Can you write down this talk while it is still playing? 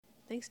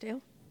Thanks,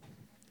 Dale.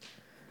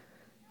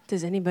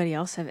 Does anybody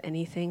else have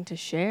anything to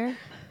share?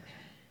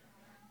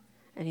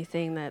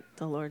 Anything that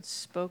the Lord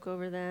spoke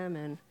over them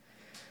and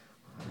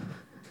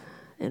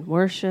in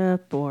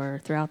worship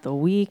or throughout the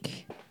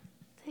week?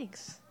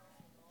 Thanks.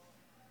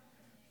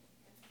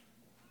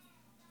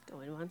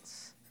 Going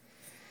once.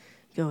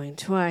 Going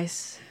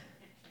twice.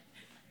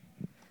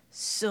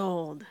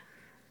 Sold.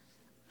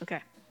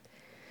 Okay.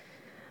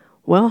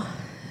 Well,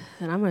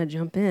 then I'm going to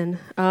jump in.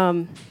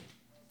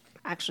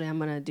 Actually, I'm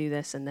going to do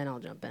this and then I'll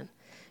jump in.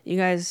 You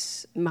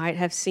guys might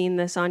have seen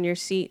this on your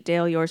seat.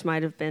 Dale, yours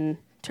might have been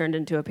turned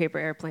into a paper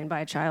airplane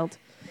by a child.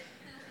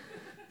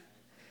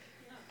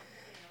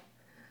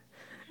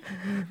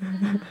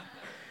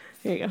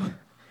 There you go.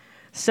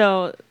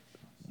 So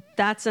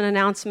that's an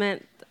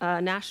announcement.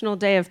 National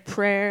Day of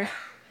Prayer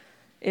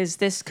is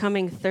this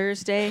coming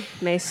Thursday,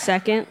 May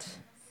 2nd.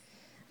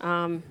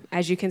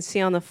 As you can see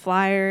on the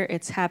flyer,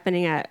 it's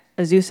happening at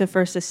Azusa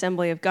First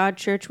Assembly of God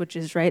Church, which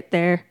is right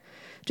there,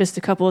 just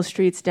a couple of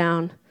streets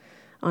down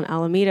on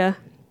Alameda,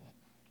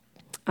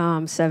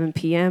 7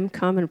 p.m.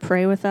 Come and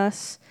pray with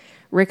us.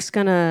 Rick's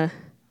going to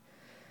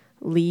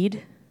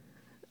lead,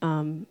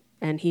 and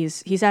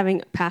he's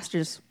having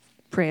pastors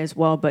pray as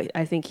well, but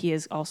I think he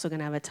is also going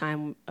to have a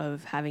time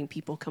of having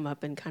people come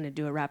up and kind of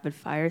do a rapid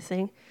fire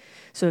thing.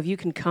 So if you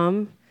can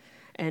come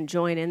and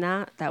join in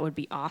that would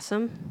be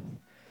awesome.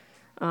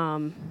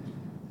 And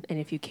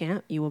if you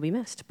can't, you will be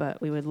missed.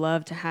 But we would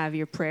love to have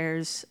your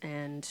prayers,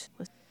 and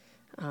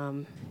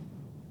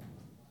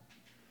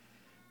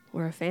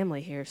we're a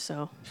family here,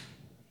 so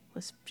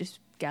let's just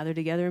gather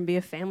together and be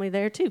a family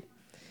there too.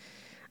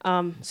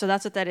 So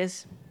that's what that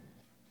is.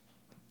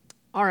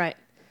 All right.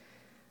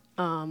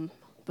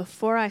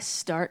 Before I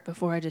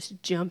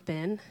just jump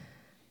in,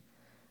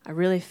 I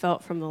really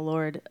felt from the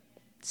Lord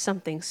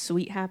something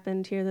sweet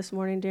happened here this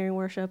morning during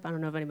worship. I don't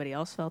know if anybody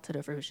else felt it or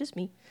if it was just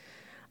me.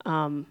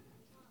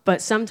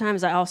 But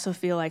sometimes I also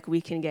feel like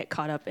we can get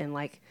caught up in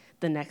like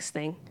the next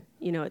thing.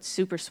 You know, it's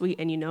super sweet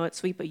and you know it's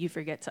sweet, but you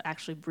forget to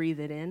actually breathe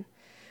it in.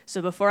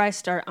 So before I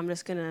start, we're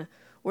just gonna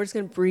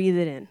breathe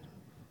it in.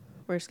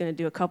 We're just gonna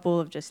do a couple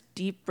of just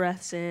deep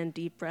breaths in,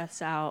 deep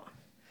breaths out.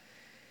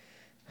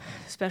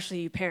 Especially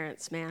you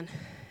parents, man.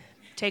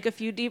 Take a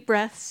few deep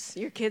breaths.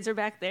 Your kids are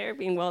back there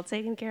being well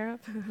taken care of.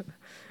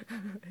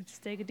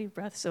 Just take a deep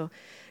breath. So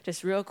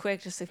just real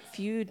quick, just a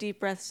few deep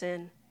breaths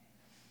in.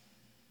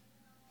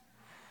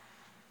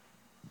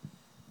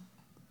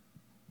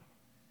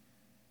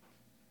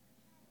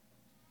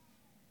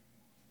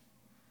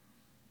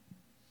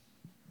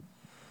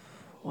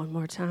 One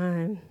more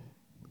time.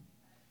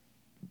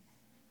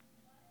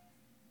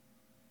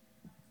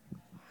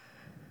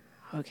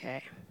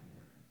 Okay.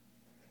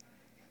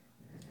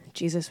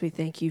 Jesus, we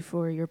thank you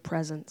for your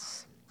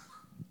presence.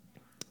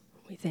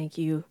 We thank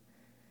you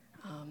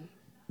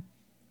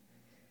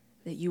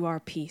that you are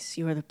peace.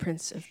 You are the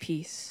Prince of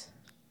Peace.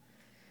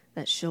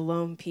 That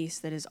shalom peace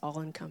that is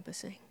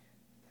all-encompassing.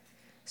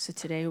 So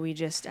today we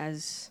just,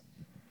 as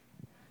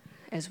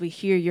we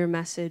hear your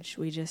message,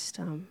 we just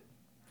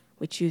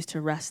we choose to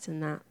rest in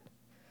that.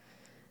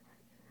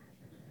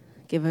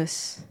 Give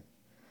us,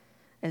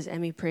 as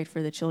Emmy prayed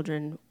for the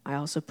children, I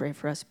also pray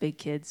for us big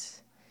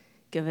kids.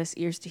 Give us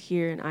ears to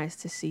hear and eyes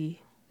to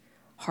see,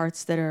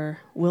 hearts that are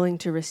willing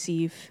to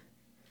receive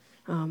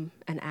and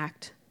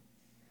act.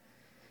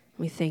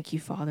 We thank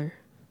you, Father.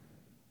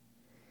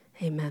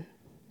 Amen.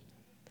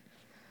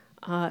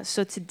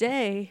 So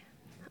today,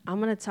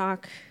 I'm going to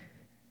talk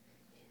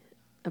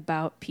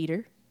about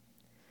Peter,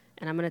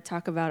 and I'm going to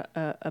talk about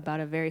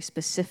a very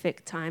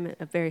specific time,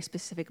 a very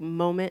specific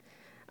moment.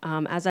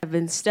 As I've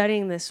been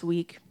studying this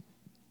week,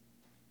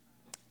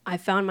 I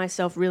found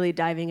myself really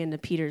diving into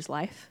Peter's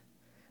life,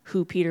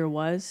 who Peter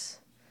was.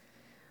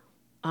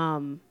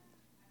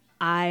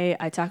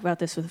 I talk about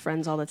this with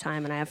friends all the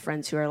time, and I have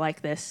friends who are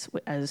like this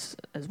as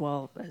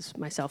well as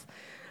myself.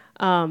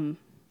 I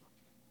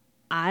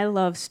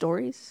love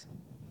stories.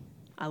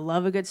 I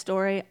love a good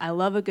story. I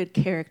love a good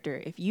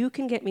character. If you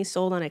can get me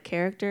sold on a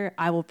character,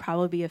 I will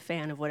probably be a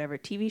fan of whatever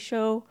TV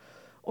show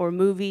or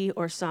movie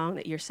or song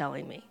that you're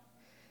selling me.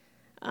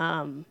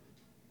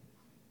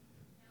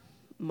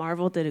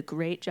 Marvel did a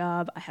great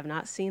job. I have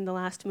not seen the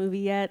last movie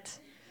yet.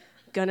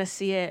 Gonna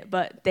see it,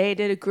 but they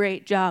did a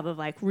great job of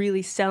like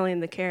really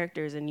selling the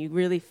characters, and you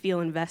really feel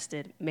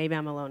invested. Maybe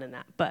I'm alone in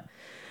that, but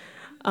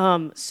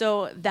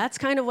so that's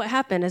kind of what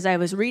happened. As I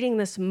was reading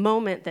this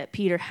moment that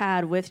Peter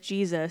had with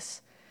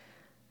Jesus,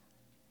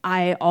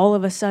 I all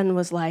of a sudden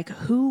was like,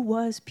 who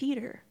was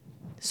Peter?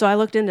 So I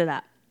looked into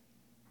that.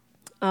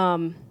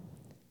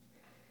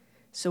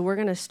 So we're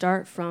gonna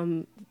start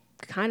from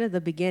kind of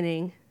the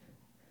beginning.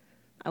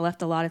 I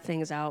left a lot of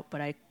things out, but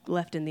I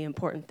left in the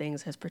important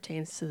things as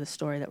pertains to the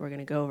story that we're going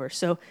to go over.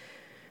 So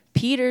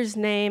Peter's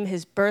name,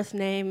 his birth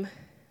name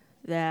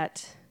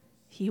that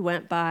he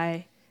went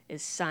by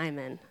is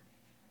Simon,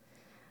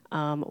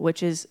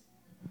 which is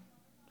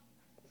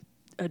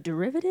a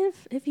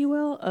derivative, if you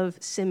will,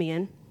 of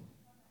Simeon.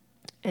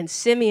 And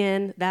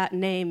Simeon, that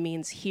name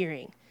means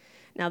hearing.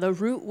 Now, the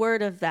root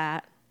word of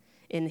that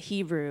in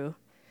Hebrew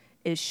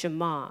is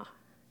Shema.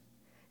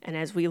 And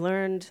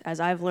as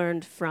I've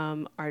learned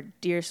from our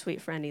dear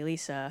sweet friend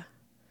Elisa,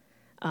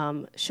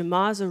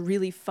 Shema is a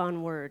really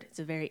fun word. It's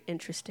a very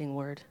interesting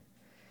word.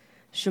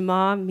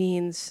 Shema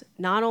means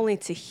not only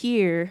to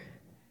hear,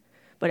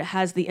 but it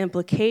has the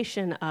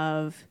implication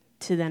of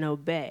to then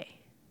obey.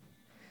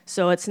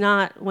 So it's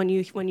not, when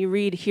you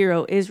read Hear,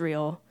 O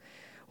Israel,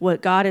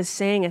 what God is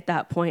saying at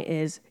that point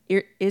is,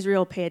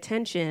 Israel, pay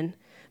attention,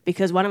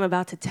 because what I'm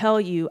about to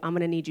tell you, I'm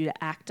going to need you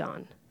to act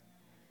on.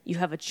 You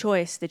have a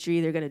choice that you're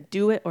either going to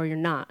do it or you're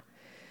not.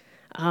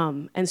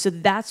 And so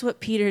that's what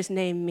Peter's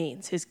name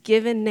means. His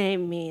given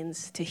name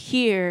means to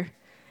hear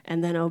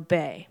and then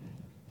obey.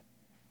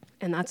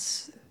 And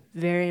that's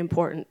very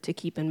important to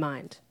keep in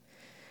mind.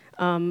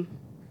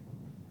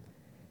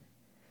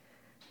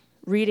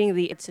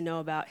 Reading to know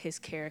about his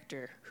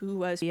character. Who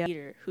was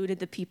Peter? Who did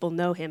the people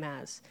know him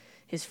as?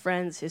 His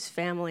friends, his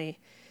family,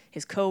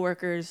 his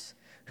coworkers,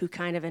 who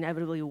kind of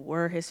inevitably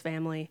were his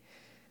family.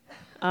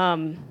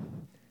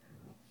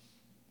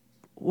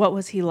 What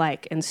was he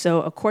like? And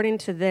so according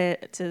to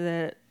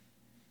the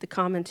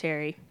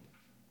commentary,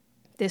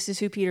 this is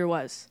who Peter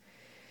was.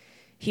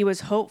 He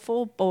was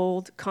hopeful,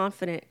 bold,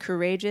 confident,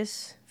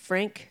 courageous,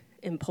 frank,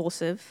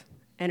 impulsive,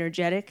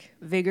 energetic,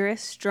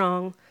 vigorous,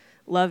 strong,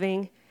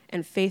 loving,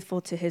 and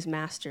faithful to his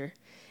master.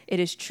 It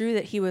is true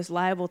that he was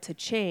liable to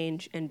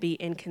change and be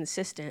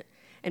inconsistent,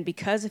 and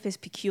because of his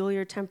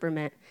peculiar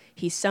temperament,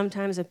 he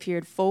sometimes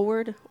appeared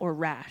forward or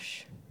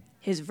rash.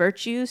 His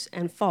virtues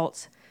and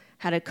faults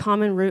had a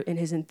common root in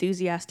his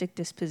enthusiastic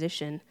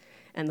disposition,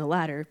 and the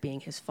latter, being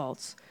his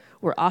faults,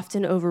 were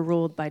often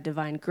overruled by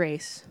divine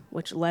grace,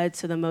 which led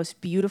to the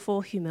most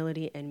beautiful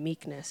humility and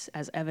meekness,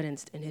 as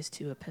evidenced in his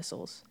 2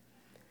 epistles.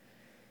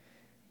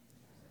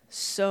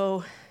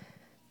 So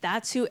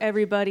that's who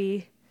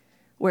everybody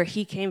where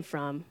he came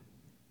from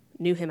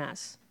knew him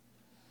as.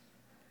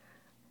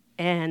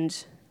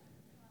 And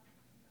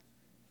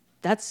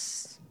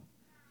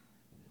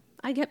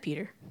I get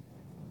Peter.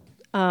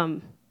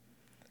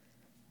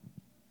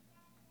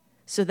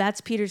 So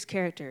that's Peter's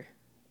character.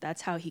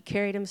 That's how he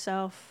carried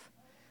himself.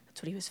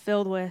 That's what he was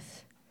filled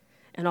with,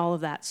 and all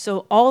of that.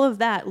 So all of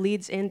that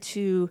leads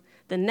into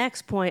the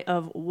next point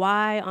of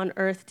why on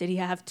earth did he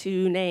have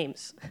 2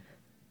 names?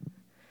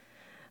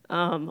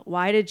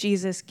 Why did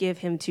Jesus give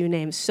him 2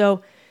 names?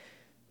 So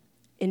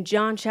in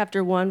John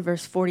chapter 1,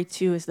 verse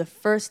 42 is the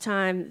first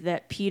time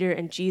that Peter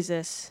and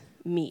Jesus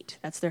meet.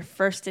 That's their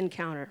first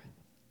encounter.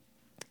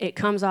 It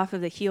comes off of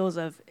the heels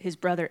of his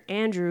brother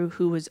Andrew,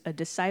 who was a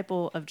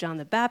disciple of John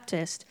the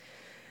Baptist.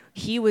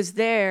 He was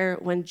there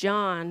when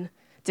John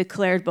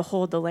declared,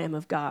 "Behold the Lamb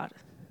of God,"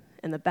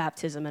 and the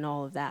baptism and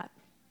all of that.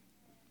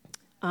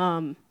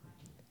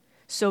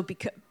 So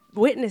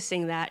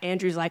witnessing that,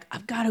 Andrew's like,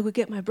 "I've got to go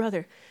get my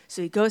brother."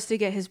 So he goes to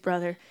get his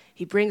brother.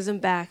 He brings him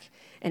back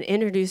and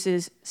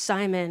introduces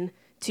Simon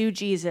to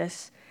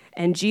Jesus.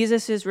 And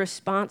Jesus'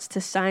 response to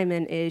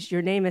Simon is,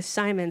 "Your name is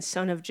Simon,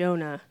 son of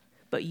Jonah,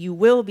 but you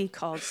will be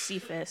called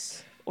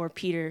Cephas," or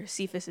Peter.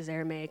 Cephas is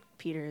Aramaic,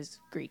 Peter is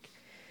Greek.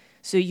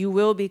 So you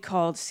will be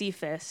called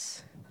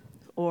Cephas,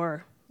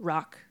 or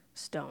rock,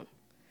 stone.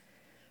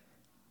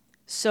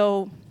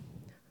 So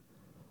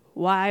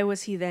why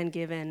was he then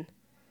given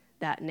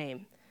that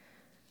name?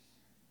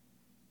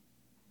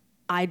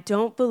 I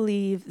don't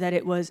believe that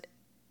it was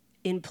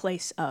in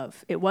place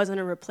of. It wasn't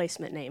a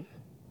replacement name.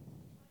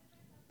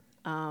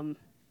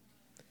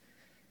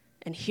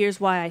 And here's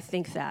why I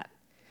think that.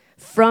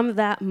 From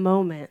that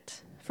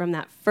moment, from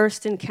that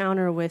first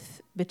encounter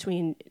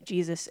between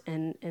Jesus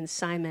and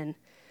Simon,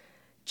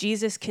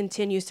 Jesus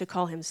continues to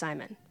call him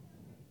Simon.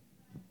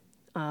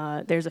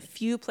 There's a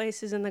few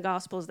places in the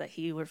Gospels that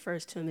he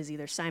refers to him as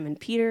either Simon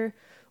Peter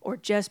or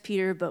just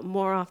Peter, but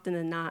more often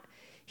than not,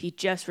 he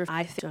just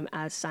refers to him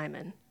as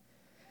Simon.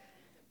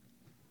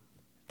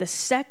 The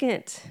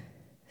second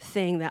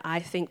thing that I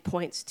think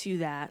points to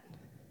that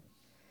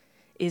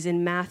is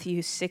in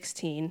Matthew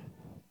 16,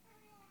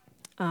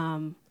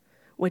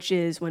 which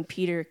is when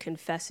Peter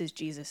confesses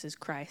Jesus as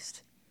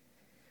Christ.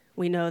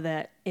 We know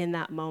that in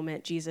that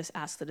moment, Jesus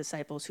asked the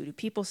disciples, "Who do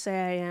people say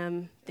I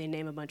am?" They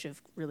name a bunch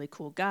of really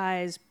cool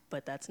guys,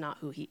 but that's not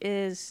who he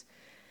is.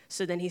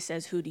 So then he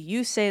says, "Who do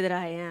you say that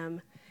I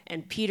am?"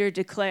 And Peter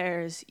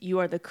declares, "You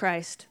are the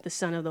Christ, the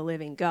Son of the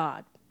living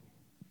God."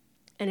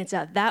 And it's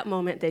at that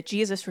moment that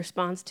Jesus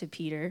responds to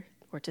Peter,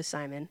 or to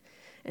Simon,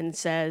 and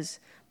says,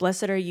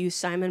 "Blessed are you,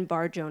 Simon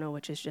Bar-Jonah,"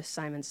 which is just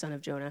Simon, son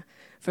of Jonah,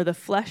 "for the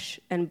flesh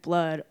and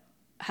blood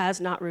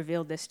has not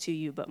revealed this to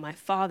you, but my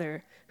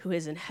Father who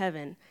is in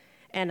heaven.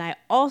 And I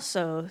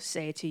also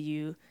say to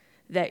you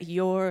that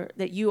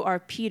you are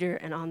Peter,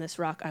 and on this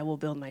rock I will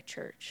build my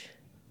church."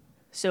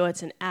 So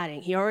it's an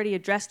adding. He already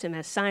addressed him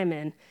as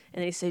Simon,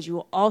 and then he says, "You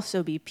will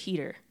also be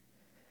Peter."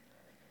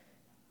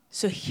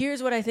 So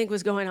here's what I think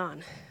was going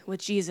on with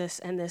Jesus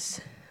and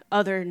this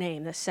other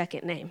name, the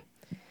second name.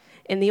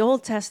 In the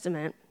Old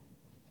Testament,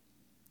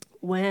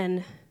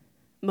 when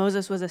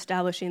Moses was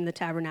establishing the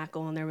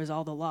tabernacle and there was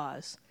all the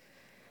laws,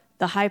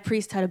 the high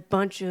priest had a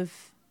bunch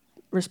of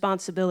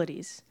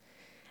responsibilities.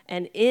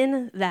 And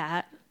in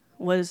that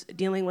was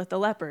dealing with the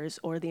lepers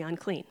or the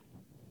unclean.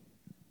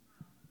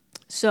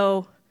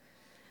 So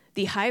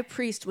the high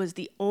priest was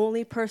the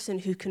only person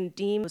who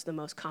was the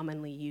most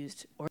commonly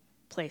used or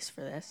place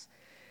for this.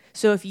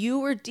 So if you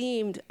were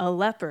deemed a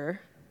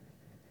leper,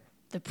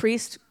 the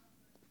priest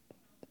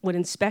would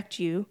inspect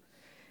you,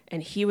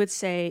 and he would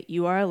say,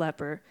 you are a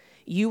leper.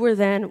 You were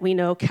then, we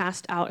know,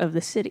 cast out of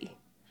the city,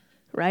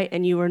 right?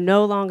 And you were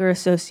no longer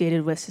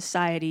associated with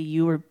society.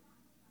 You were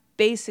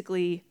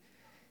basically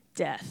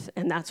death,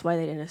 and that's why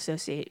they didn't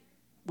associate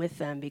with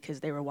them, because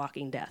they were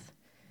walking death.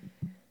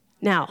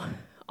 Now,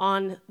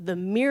 on the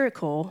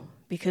miracle,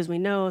 because we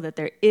know that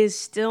there is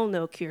still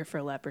no cure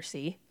for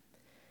leprosy,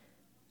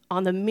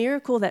 on the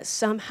miracle that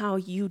somehow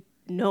you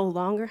no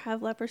longer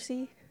have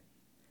leprosy,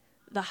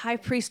 the high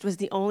priest was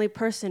the only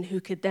person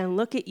who could then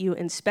look at you,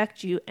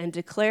 inspect you, and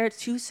declare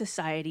to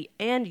society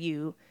and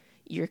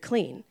you're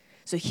clean.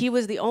 So he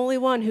was the only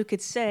one who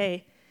could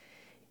say,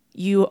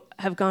 you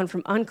have gone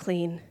from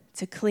unclean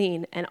to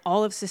clean, and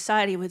all of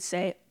society would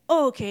say,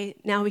 oh, okay,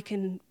 now we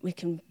can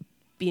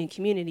be in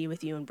community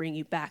with you and bring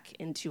you back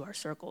into our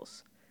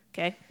circles,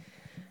 okay?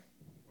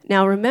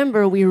 Now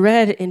remember, we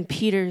read in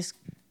Peter's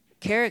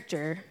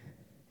character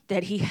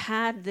that he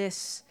had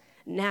this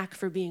knack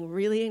for being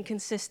really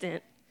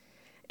inconsistent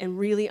and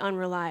really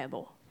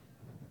unreliable,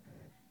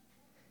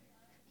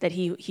 that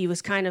he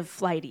was kind of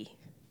flighty.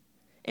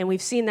 And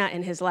we've seen that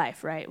in his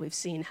life, right? We've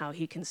seen how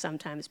he can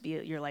sometimes be,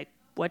 you're like,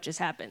 what just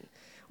happened?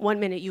 1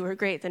 minute you were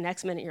great, the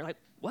next minute you're like,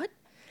 what?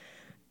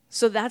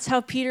 So that's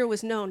how Peter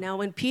was known. Now,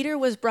 when Peter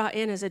was brought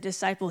in as a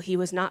disciple, he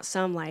was not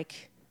some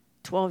like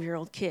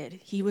 12-year-old kid.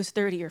 He was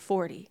 30 or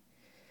 40.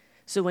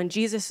 So when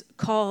Jesus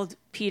called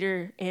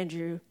Peter,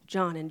 Andrew,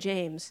 John, and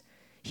James,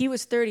 he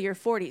was 30 or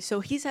 40. So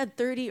he's had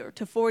 30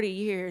 to 40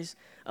 years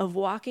of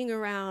walking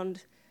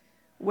around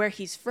where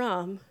he's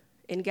from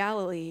in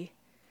Galilee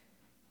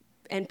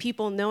and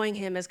people knowing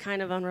him as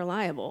kind of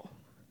unreliable,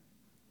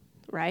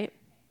 right?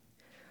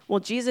 Well,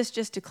 Jesus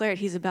just declared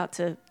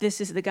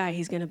this is the guy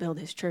he's going to build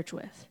his church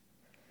with.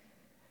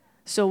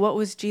 So what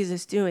was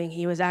Jesus doing?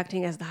 He was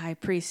acting as the high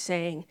priest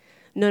saying,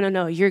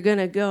 no, you're going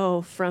to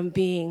go from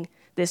being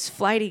this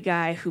flighty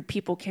guy who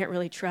people can't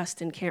really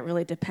trust and can't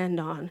really depend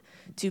on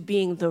to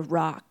being the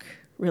rock,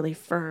 really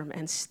firm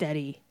and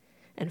steady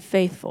and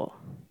faithful.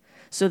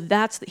 So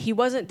he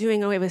wasn't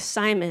doing away with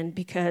Simon,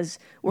 because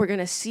we're going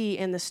to see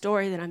in the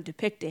story that I'm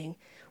depicting,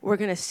 we're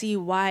going to see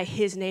why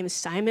his name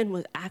Simon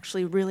was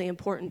actually really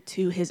important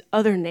to his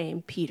other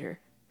name, Peter.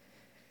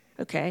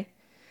 Okay?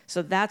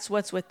 So that's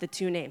what's with the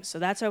two names. So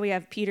that's why we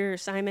have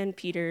Simon,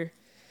 Peter.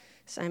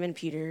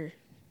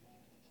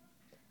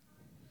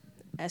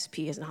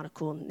 SP is not a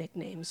cool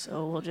nickname,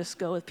 so we'll just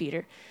go with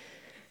Peter.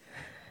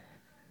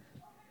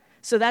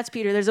 So that's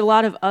Peter. There's a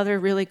lot of other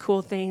really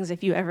cool things.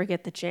 If you ever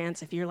get the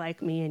chance, if you're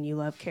like me and you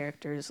love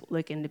characters,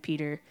 look into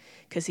Peter,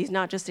 because he's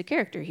not just a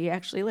character. He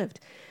actually lived.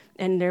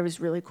 And there was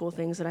really cool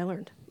things that I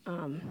learned.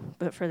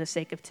 But for the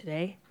sake of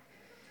today,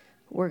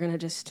 we're going to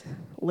just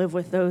live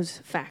with those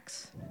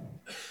facts.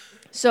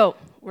 So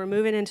we're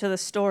moving into the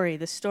story.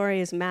 The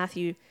story is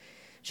Matthew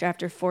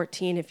chapter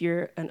 14, if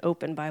you're an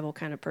open Bible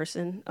kind of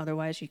person.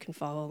 Otherwise, you can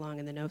follow along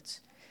in the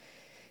notes.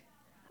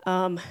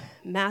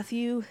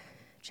 Matthew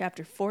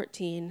chapter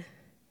 14,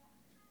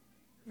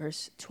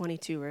 verse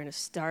 22. We're going to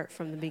start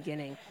from the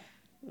beginning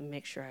and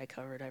make sure I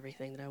covered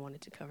everything that I wanted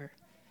to cover.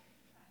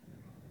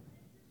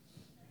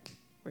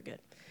 We're good.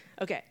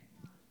 Okay.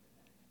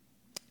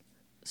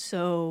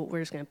 So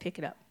we're just going to pick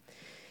it up.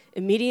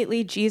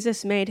 Immediately,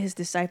 Jesus made his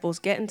disciples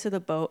get into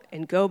the boat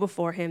and go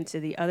before him to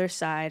the other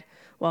side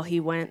while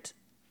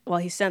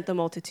he sent the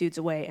multitudes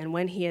away. And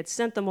when he had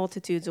sent the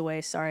multitudes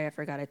away, sorry, I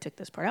forgot I took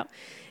this part out,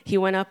 he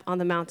went up on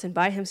the mountain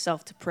by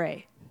himself to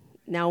pray.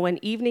 Now, when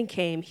evening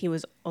came, he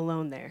was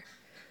alone there.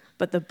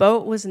 But the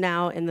boat was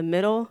now in the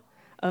middle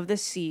of the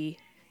sea,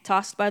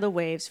 tossed by the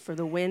waves, for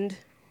the wind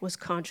was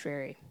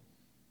contrary.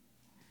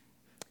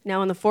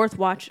 Now, in the fourth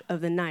watch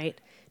of the night,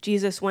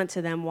 Jesus went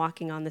to them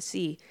walking on the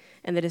sea.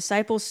 And the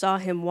disciples saw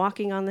him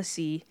walking on the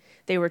sea.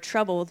 They were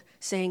troubled,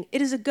 saying,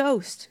 "It is a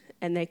ghost."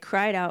 And they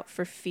cried out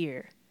for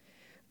fear.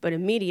 But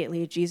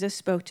immediately Jesus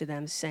spoke to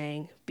them,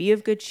 saying, "Be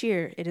of good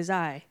cheer, it is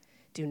I.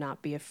 Do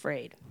not be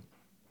afraid."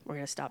 We're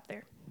going to stop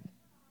there.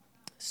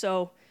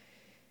 So,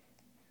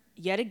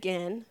 yet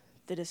again,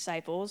 the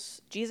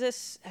disciples,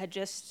 Jesus had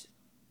just,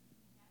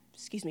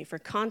 for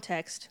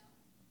context,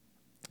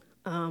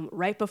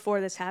 right before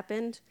this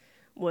happened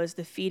was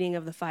the feeding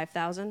of the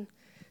 5,000.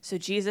 So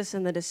Jesus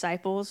and the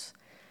disciples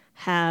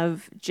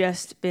have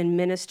just been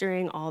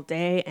ministering all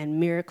day, and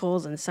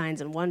miracles and signs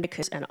and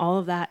wonders and all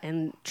of that.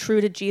 And true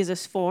to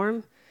Jesus'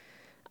 form,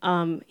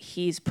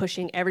 he's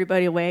pushing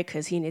everybody away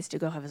because he needs to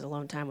go have his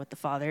alone time with the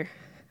Father.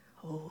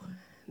 Oh,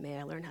 may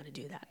I learn how to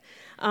do that.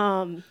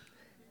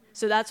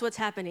 So that's what's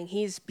happening.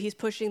 He's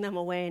pushing them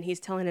away, and he's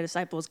telling the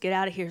disciples, get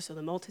out of here so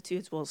the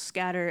multitudes will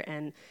scatter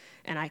and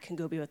I can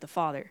go be with the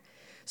Father.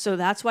 So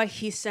that's why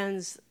he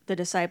sends the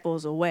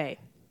disciples away.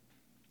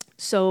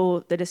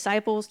 So the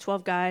disciples,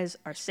 12 guys,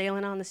 are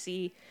sailing on the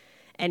sea,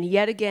 and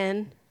yet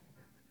again,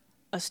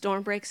 a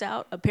storm breaks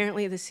out.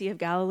 Apparently, the Sea of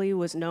Galilee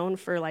was known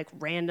for like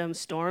random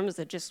storms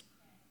that just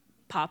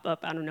pop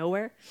up out of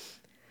nowhere.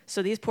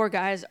 So these poor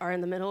guys are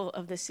in the middle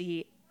of the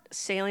sea,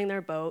 sailing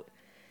their boat,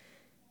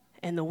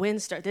 and the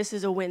wind starts. This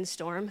is a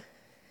windstorm,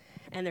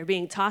 and they're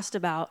being tossed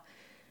about.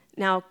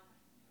 Now,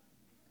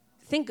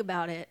 think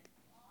about it.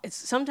 It's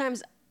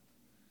sometimes,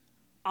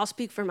 I'll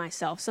speak for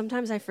myself.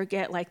 Sometimes I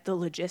forget like the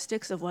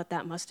logistics of what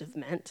that must have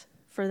meant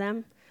for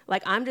them.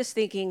 Like I'm just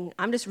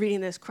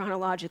reading this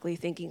chronologically,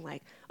 thinking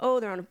like, oh,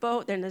 they're on a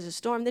boat, then there's a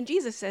storm, then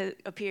Jesus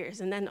appears,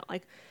 and then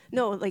like,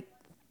 no, like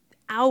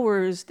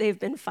hours they've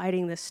been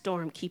fighting this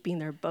storm, keeping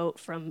their boat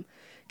from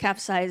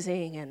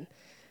capsizing and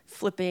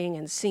flipping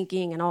and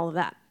sinking and all of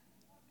that.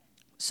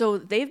 So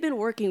they've been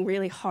working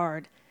really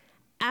hard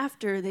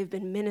after they've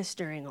been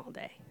ministering all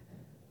day.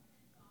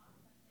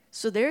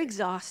 So they're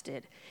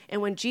exhausted.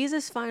 And when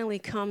Jesus finally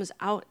comes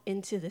out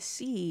into the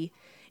sea,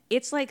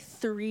 it's like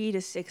 3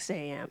 to 6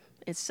 a.m.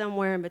 It's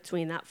somewhere in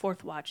between. That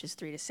fourth watch is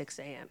 3 to 6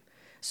 a.m.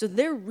 So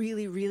they're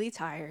really, really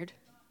tired,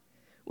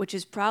 which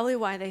is probably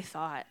why they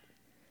thought,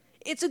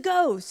 it's a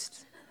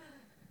ghost,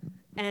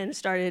 and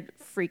started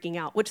freaking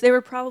out, which they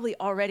were probably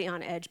already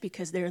on edge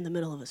because they're in the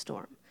middle of a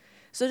storm.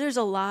 So there's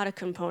a lot of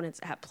components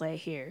at play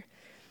here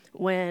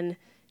when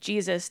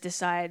Jesus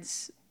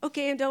decides,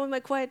 okay, I'm done with my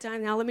quiet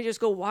time. Now let me just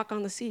go walk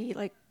on the sea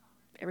like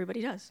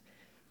everybody does,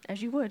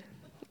 as you would.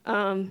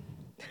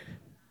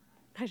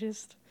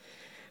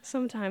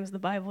 Sometimes the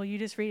Bible, you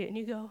just read it and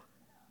you go,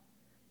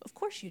 of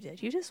course you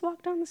did. You just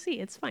walked on the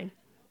sea. It's fine.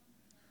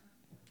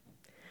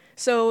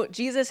 So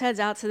Jesus heads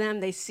out to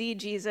them. They see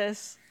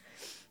Jesus,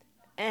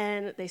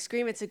 and they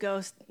scream, it's a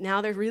ghost.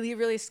 Now they're really,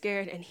 really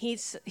scared, and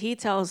he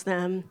tells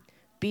them,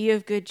 be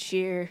of good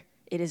cheer.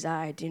 It is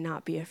I. Do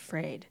not be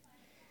afraid.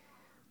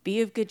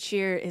 Be of good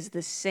cheer is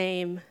the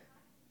same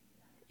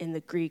in the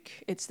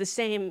Greek. It's the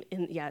same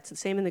in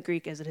the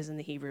Greek as it is in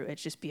the Hebrew.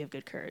 It's just be of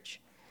good courage.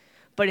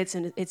 But it's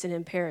an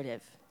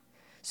imperative.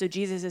 So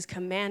Jesus is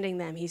commanding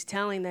them. He's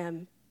telling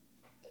them,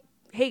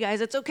 hey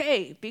guys, it's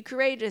okay. Be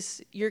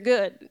courageous. You're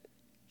good.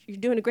 You're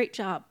doing a great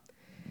job.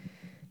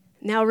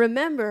 Now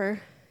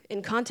remember,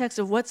 in context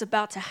of what's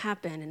about to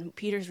happen and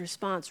Peter's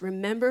response,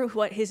 remember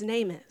what his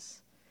name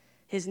is.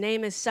 His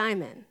name is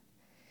Simon.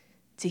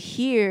 To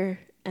hear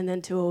and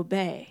then to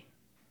obey.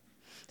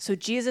 So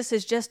Jesus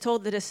has just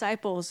told the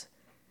disciples,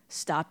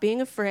 stop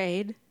being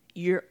afraid.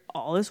 You're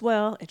all is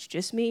well. It's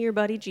just me, your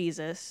buddy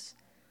Jesus.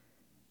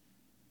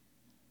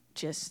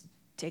 Just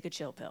take a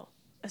chill pill,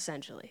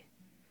 essentially.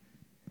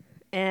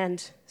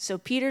 And so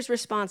Peter's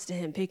response to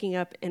him, picking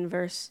up in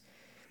verse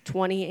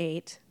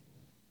 28,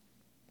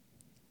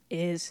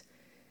 is,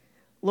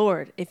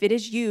 Lord, if it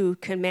is you,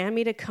 command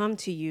me to come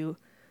to you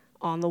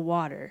on the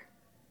water.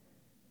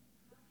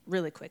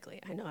 Really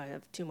quickly. I know I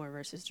have 2 more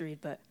verses to read,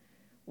 but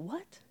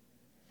what?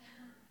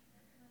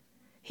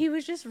 He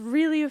was just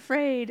really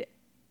afraid.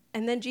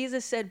 And then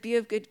Jesus said, be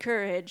of good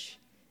courage.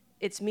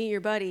 It's me,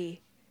 your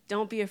buddy.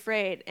 Don't be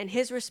afraid. And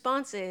his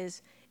response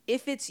is,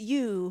 if it's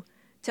you,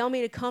 tell me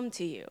to come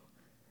to you.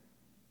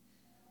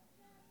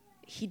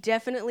 He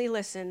definitely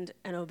listened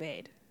and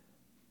obeyed.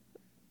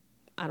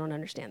 I don't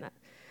understand that.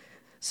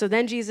 So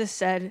then Jesus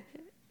said,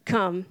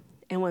 come.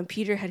 And when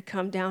Peter had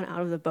come down out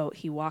of the boat,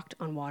 he walked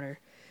on water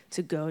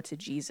to go to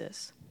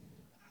Jesus.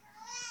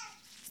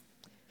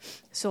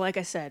 So like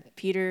I said,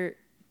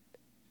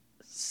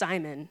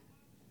 Simon,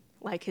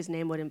 like his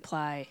name would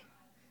imply,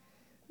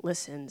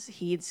 listens,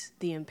 heeds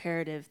the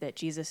imperative that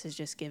Jesus has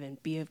just given,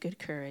 be of good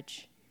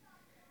courage.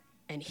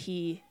 And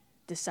he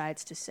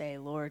decides to say,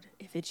 Lord,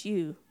 if it's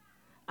you,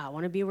 I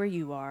want to be where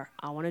you are.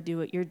 I want to do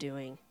what you're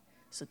doing.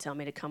 So tell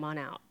me to come on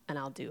out and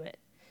I'll do it.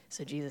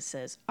 So Jesus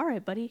says, all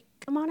right, buddy,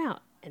 come on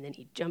out. And then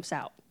he jumps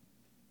out.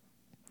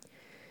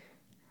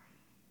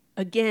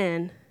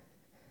 Again,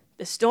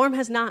 the storm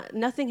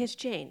nothing has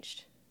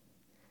changed.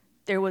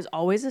 There was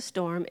always a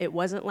storm. It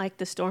wasn't like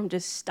the storm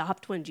just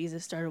stopped when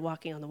Jesus started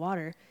walking on the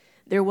water.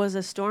 There was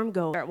a storm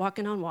start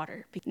walking on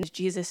water because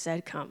Jesus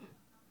said, come.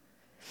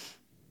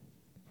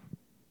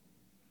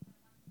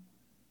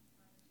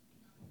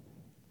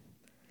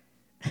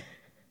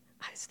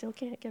 I still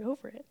can't get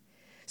over it.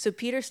 So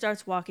Peter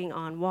starts walking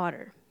on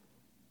water.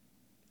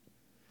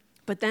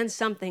 But then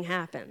something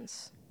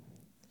happens.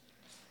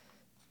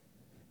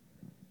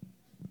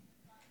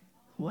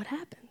 What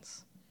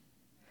happens?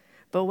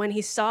 But when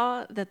he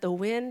saw that the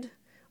wind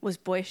was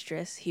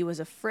boisterous, he was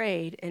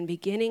afraid, and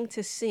beginning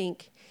to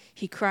sink,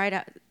 he cried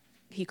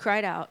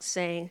out,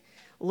 saying,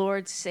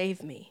 Lord,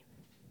 save me.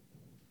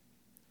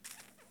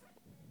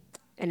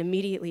 And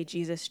immediately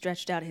Jesus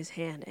stretched out his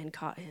hand and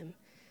caught him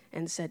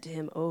and said to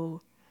him,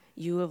 "Oh,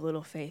 you of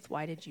little faith,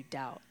 why did you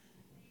doubt?"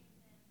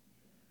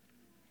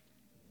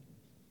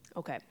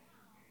 Okay.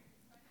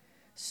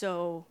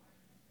 So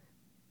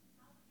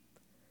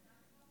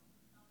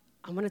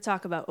I'm going to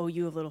talk about, oh,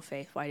 you of little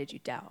faith, why did you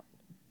doubt?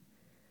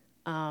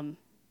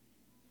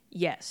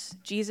 Yes,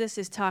 Jesus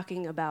is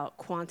talking about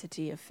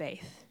quantity of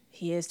faith.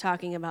 He is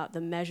talking about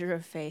the measure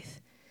of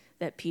faith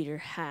that Peter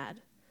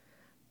had.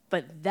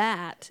 But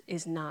that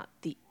is not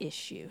the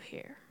issue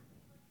here.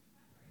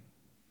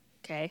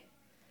 okay?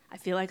 I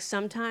feel like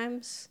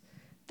sometimes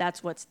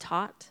that's what's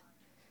taught,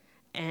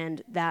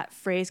 and that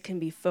phrase can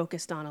be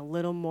focused on a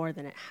little more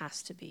than it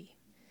has to be.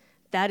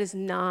 That is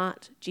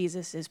not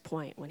Jesus's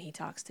point when he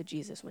talks to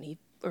Jesus, when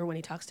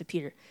he talks to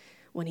Peter,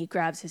 when he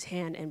grabs his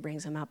hand and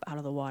brings him up out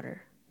of the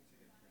water.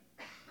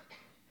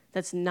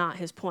 That's not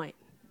his point.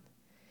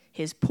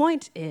 His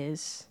point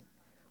is,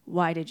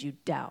 why did you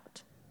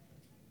doubt?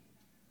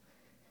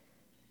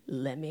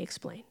 Let me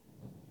explain.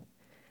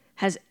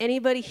 Has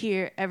anybody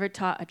here ever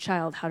taught a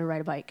child how to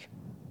ride a bike?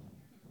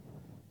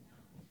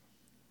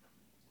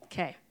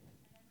 Okay.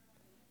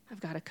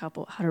 I've got a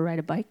couple. How to ride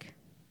a bike?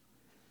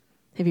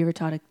 Have you ever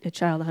taught a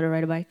child how to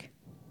ride a bike?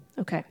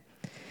 Okay.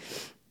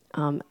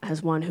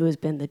 As one who has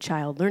been the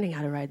child learning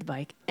how to ride the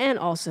bike and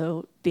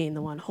also being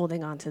the one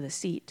holding on to the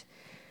seat.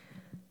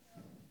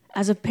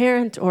 As a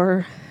parent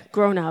or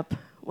grown up,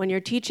 when you're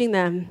teaching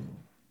them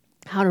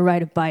how to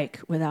ride a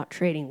bike without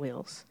training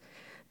wheels,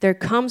 there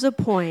comes a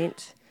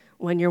point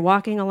when you're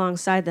walking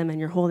alongside them and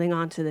you're holding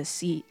on to the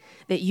seat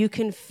that you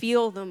can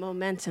feel the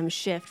momentum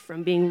shift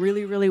from being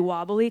really, really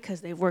wobbly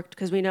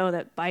because we know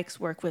that bikes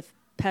work with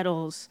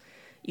pedals.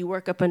 You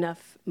work up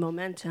enough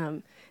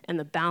momentum and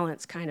the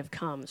balance kind of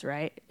comes,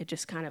 right? It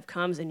just kind of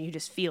comes and you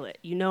just feel it.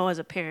 You know, as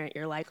a parent,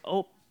 you're like,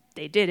 oh,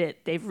 they did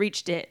it. They've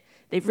reached it.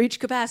 They've reached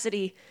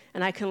capacity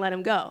and I can let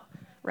them go,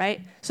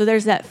 right? So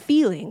there's that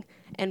feeling.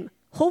 And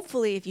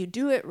hopefully if you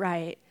do it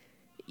right,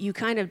 you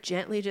kind of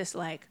gently just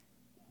like,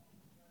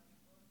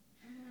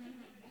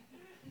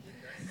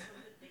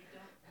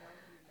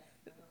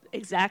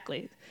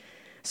 exactly.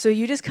 So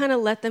you just kind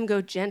of let them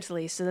go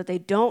gently so that they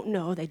don't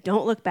know, they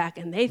don't look back,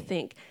 and they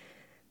think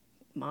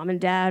mom and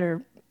dad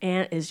or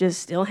aunt is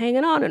just still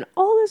hanging on and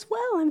all is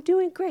well, I'm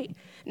doing great.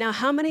 Now,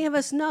 how many of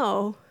us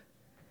know,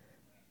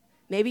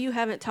 maybe you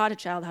haven't taught a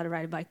child how to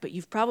ride a bike, but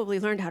you've probably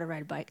learned how to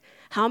ride a bike.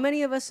 How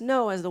many of us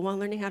know, as the one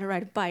learning how to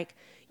ride a bike,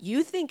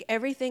 you think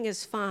everything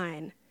is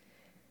fine,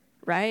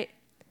 right?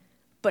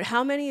 But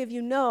how many of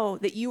you know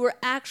that you were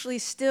actually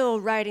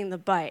still riding the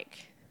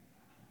bike?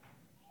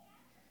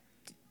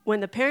 When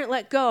the parent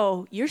let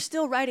go, you're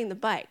still riding the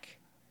bike.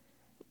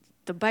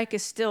 The bike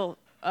is still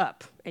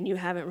up, and you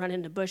haven't run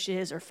into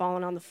bushes or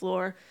fallen on the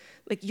floor.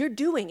 Like, you're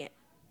doing it,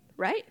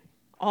 right?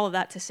 All of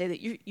that to say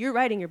that you're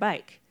riding your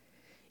bike.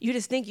 You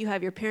just think you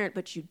have your parent,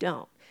 but you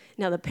don't.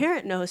 Now, the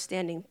parent knows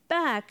standing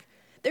back,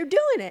 they're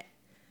doing it.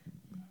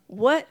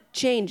 What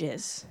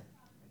changes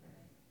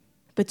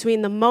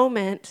between the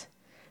moment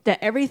that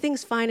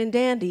everything's fine and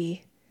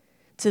dandy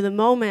to the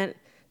moment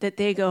that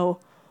they go,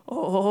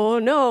 oh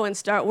no, and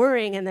start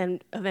worrying, and then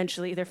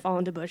eventually either fall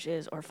into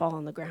bushes or fall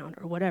on the ground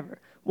or whatever?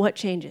 What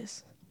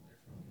changes?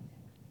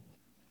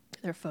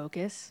 Their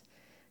focus,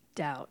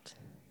 doubt.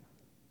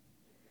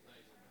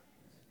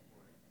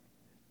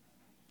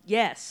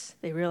 Yes,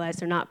 they realize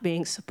they're not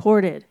being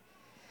supported.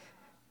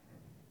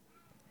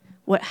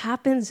 What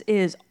happens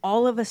is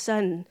all of a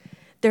sudden,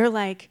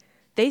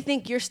 they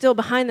think you're still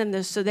behind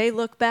them, so they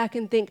look back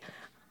and think,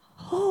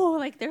 oh,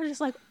 like they're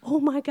just like,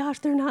 oh my gosh,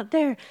 they're not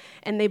there.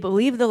 And they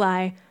believe the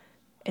lie.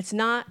 It's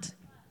not,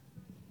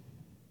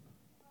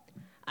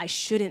 I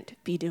shouldn't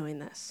be doing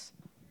this.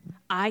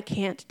 I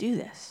can't do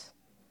this.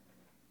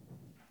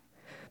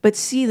 But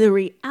see, the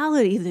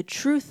reality, the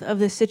truth of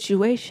the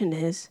situation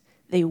is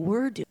they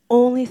were doing the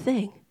only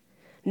thing.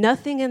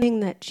 Nothing in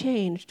that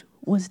changed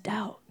was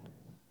doubt.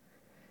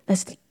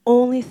 That's the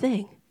only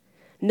thing.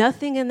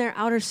 Nothing in their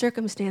outer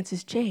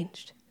circumstances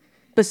changed,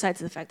 besides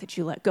the fact that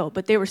you let go.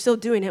 But they were still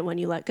doing it when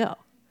you let go.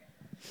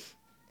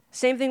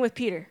 Same thing with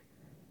Peter.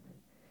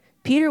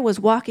 Peter was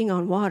walking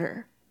on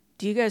water.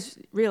 Do you guys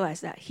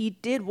realize that? He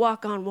did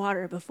walk on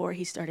water before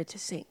he started to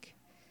sink.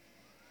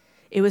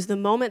 It was the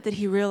moment that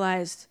he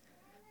realized,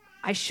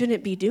 I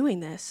shouldn't be doing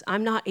this.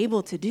 I'm not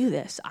able to do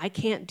this. I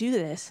can't do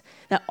this.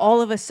 That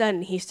all of a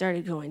sudden he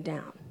started going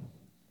down.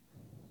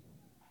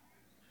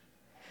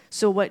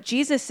 So what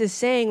Jesus is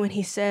saying when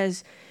he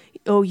says,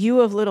 oh,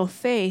 you of little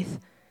faith,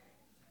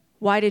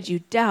 why did you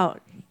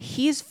doubt?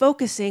 He's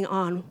focusing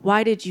on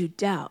why did you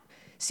doubt?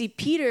 See,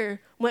 Peter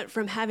went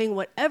from having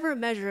whatever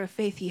measure of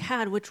faith he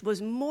had, which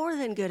was more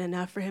than good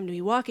enough for him to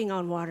be walking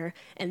on water,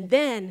 and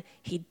then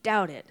he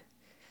doubted.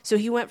 So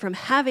he went from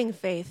having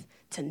faith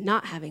to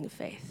not having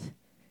faith.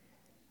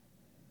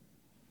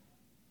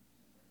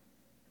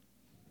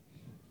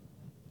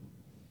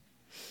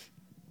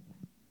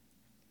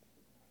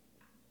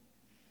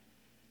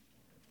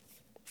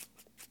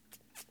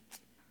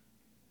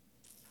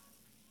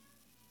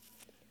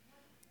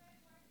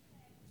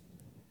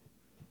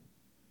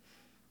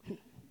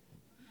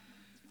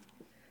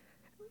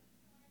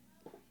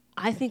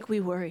 I think we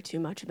worry too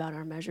much about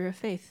our measure of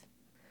faith.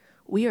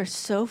 We are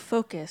so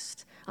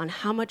focused on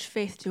how much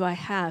faith do I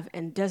have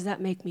and does that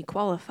make me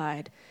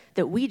qualified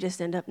that we just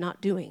end up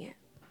not doing it.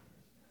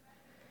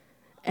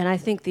 And I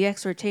think the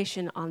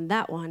exhortation on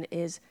that one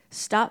is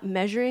stop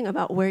worrying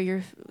about where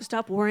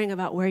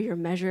your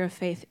measure of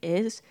faith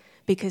is,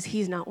 because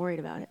he's not worried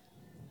about it.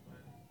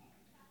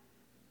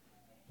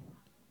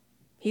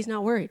 He's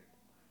not worried.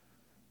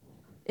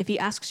 If he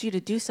asks you to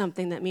do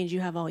something, that means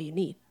you have all you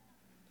need.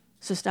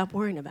 So stop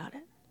worrying about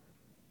it.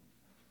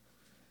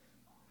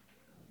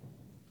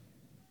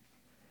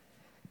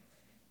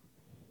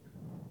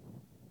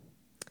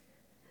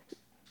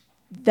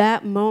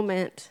 That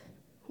moment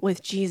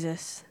with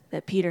Jesus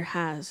that Peter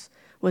has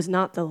was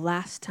not the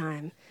last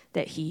time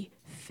that he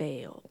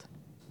failed.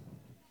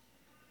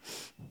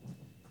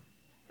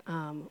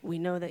 We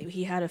know that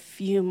he had a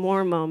few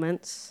more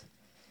moments,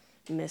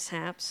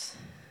 mishaps,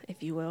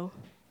 if you will.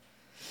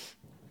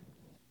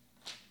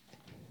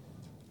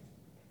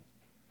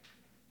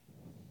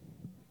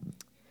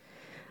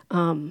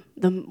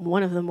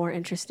 One of the more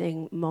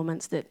interesting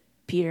moments that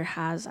Peter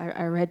has,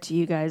 I read to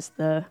you guys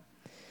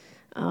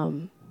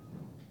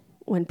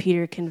when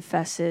Peter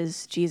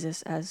confesses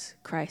Jesus as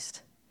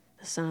Christ,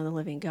 the Son of the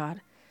living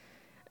God.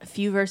 A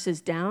few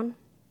verses down,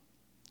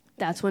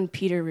 that's when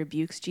Peter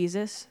rebukes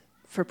Jesus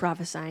for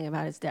prophesying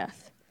about his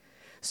death.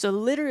 So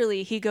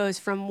literally, he goes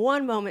from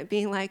one moment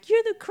being like,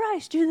 you're the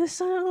Christ, you're the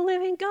Son of the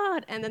living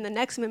God. And then the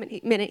next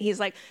minute he's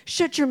like,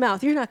 shut your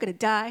mouth, you're not going to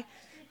die.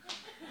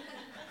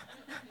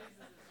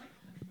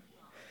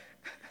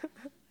 I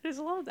just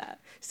love that.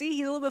 See,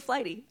 he's a little bit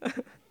flighty.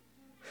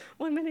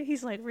 One minute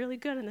he's like really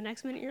good, and the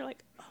next minute you're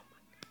like, oh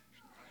my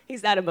gosh.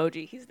 He's that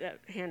emoji. He's that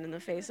hand in the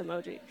face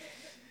emoji.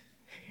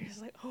 You're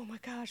just like, oh my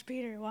gosh,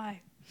 Peter,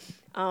 why?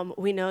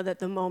 We know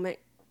that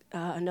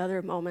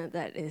another moment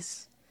that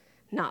is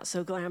not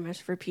so glamorous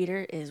for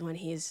Peter is when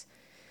he's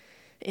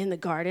in the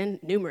garden,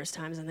 numerous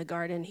times in the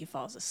garden. He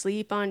falls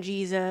asleep on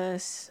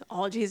Jesus.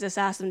 All Jesus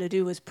asked him to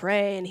do was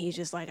pray, and he's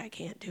just like, I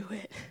can't do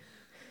it.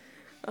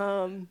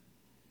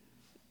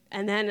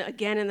 And then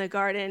again in the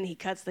garden, he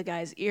cuts the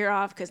guy's ear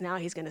off because now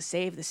he's going to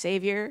save the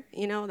Savior.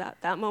 You know,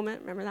 that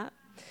moment, remember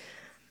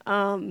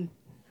that?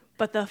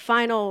 But the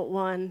final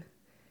one,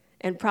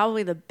 and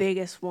probably the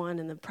biggest one,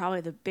 and probably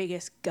the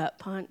biggest gut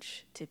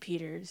punch to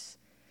Peter,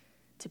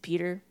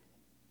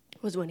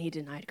 was when he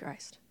denied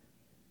Christ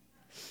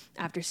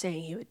after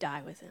saying he would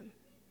die with him.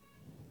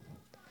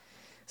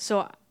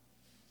 So,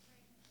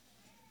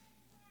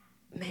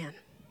 man,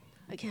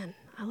 again,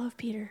 I love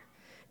Peter.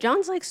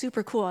 John's like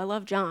super cool. I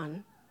love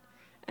John.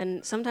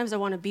 And sometimes I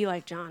want to be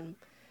like John.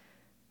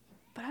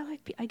 But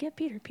I get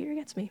Peter. Peter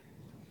gets me.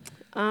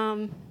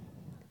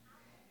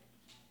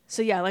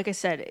 So yeah, like I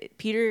said,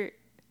 Peter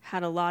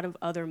had a lot of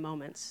other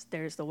moments.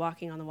 There's the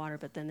walking on the water,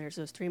 but then there's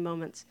those 3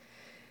 moments.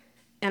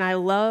 And I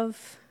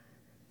love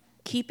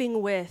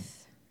keeping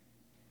with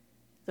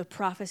the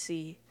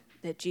prophecy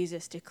that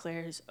Jesus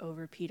declares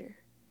over Peter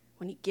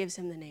when he gives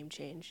him the name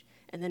change.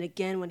 And then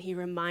again, when he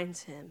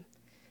reminds him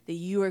that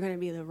you are going to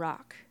be the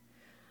rock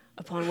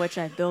upon which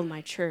I build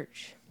my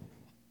church,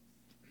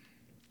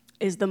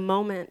 is the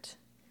moment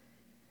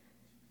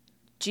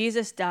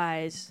Jesus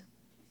dies.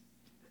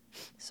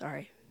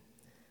 Sorry.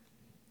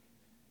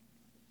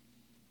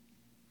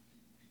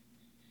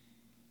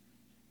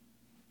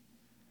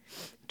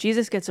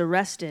 Jesus gets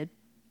arrested.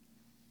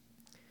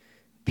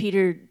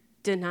 Peter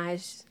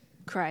denies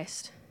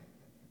Christ.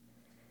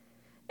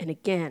 And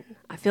again,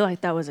 I feel like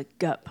that was a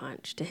gut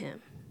punch to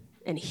him.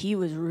 And he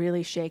was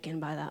really shaken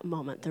by that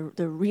moment.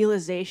 The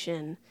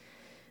realization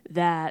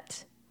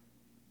that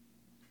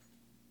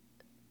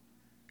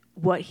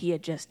what he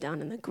had just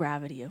done and the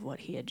gravity of what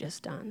he had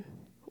just done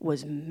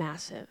was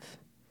massive.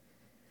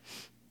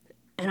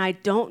 And I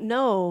don't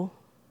know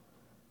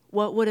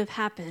what would have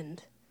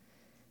happened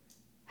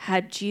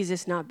had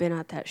Jesus not been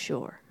at that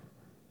shore.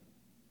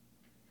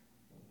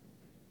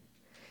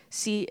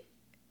 See,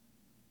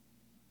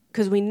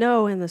 because we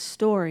know in the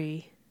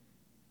story,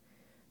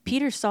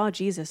 Peter saw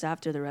Jesus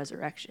after the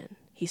resurrection.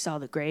 He saw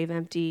the grave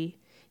empty.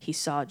 He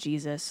saw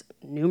Jesus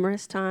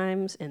numerous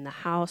times in the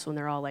house when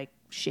they're all like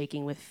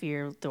shaking with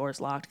fear,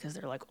 doors locked, because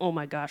they're like, oh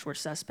my gosh, we're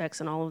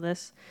suspects in all of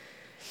this.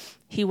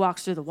 He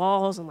walks through the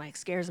walls and like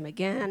scares them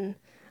again.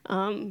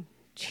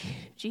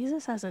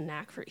 Jesus has a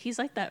knack for, he's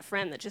like that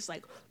friend that just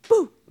like,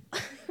 boo.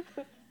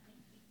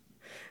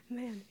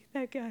 Man,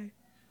 that guy,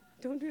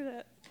 don't do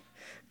that.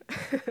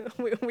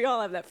 we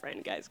all have that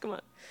friend, guys, come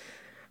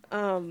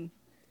on.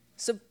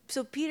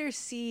 So Peter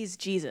sees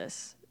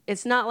Jesus.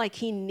 It's not like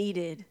he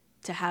needed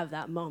to have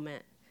that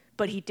moment,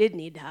 but he did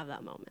need to have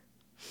that moment.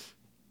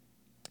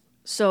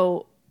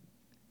 So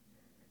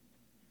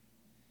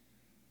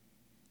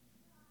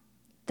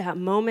that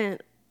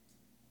moment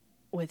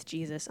with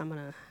Jesus, I'm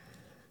gonna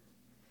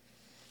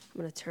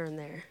turn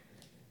there.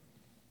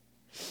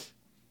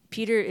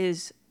 Peter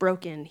is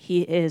broken.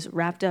 He is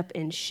wrapped up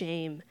in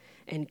shame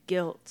and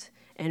guilt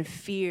and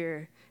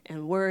fear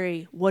and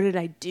worry. What did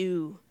I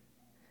do?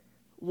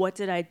 What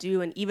did I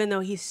do? And even though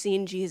he's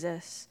seen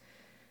Jesus,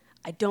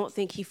 I don't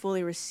think he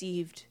fully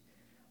received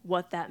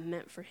what that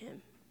meant for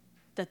him.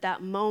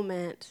 That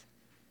moment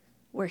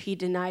where he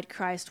denied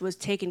Christ was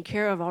taken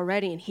care of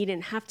already, and he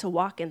didn't have to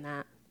walk in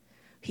that.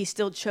 He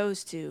still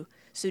chose to.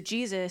 So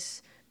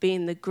Jesus,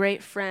 being the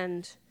great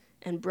friend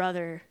and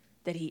brother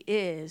that he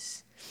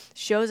is,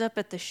 shows up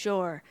at the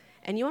shore.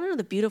 And you want to know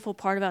the beautiful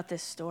part about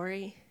this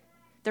story?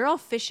 They're all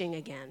fishing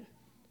again.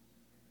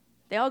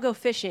 They all go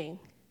fishing.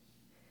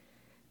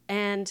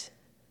 And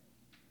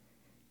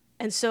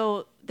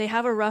so they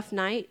have a rough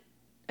night.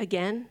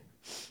 again.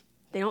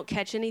 They don't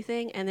catch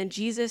anything. And then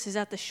Jesus is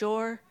at the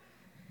shore,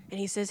 and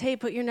he says, hey,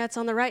 put your nets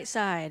on the right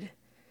side.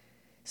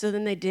 So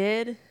then they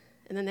did,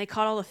 and then they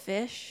caught all the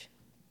fish.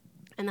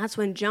 And that's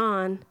when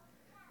John,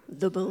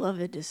 the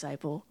beloved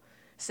disciple,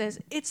 says,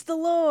 it's the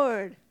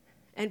Lord.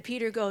 And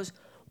Peter goes,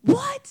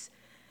 what?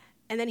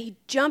 And then he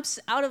jumps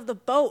out of the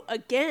boat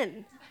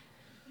again.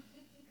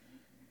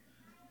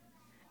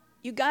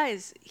 You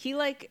guys, he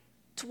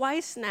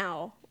twice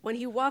now, when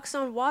he walks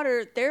on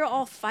water, they're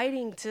all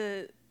fighting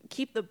to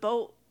keep the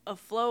boat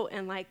afloat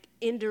and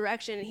in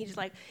direction. And he's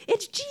like,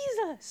 it's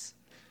Jesus.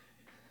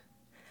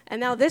 And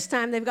now this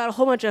time they've got a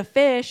whole bunch of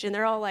fish and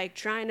they're all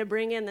trying to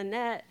bring in the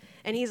net.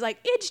 And he's like,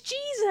 it's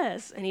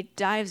Jesus. And he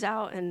dives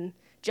out, and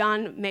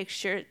John makes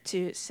sure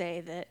to say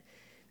that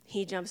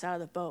he jumps out of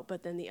the boat,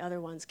 but then the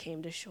other ones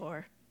came to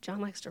shore. John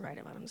likes to write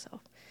about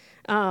himself.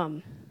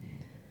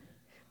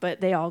 But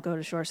they all go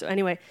to shore. So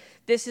anyway,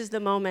 this is the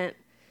moment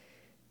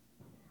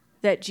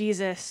that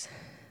Jesus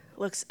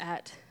looks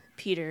at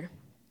Peter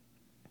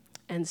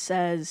and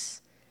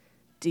says,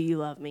 do you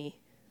love me?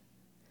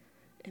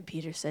 And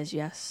Peter says,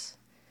 yes.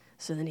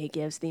 So then he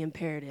gives the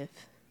imperative.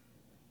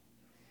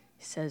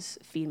 He says,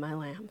 feed my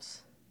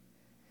lambs.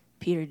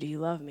 Peter, do you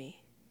love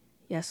me?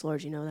 Yes,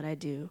 Lord, you know that I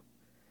do.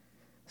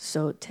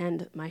 So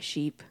tend my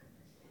sheep.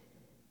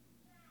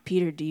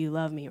 Peter, do you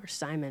love me? Or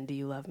Simon, do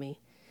you love me?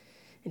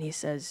 And he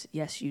says,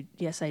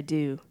 yes, I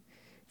do.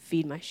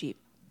 Feed my sheep.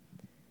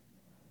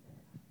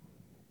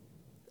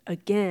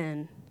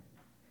 Again,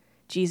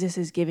 Jesus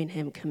is giving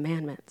him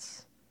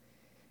commandments.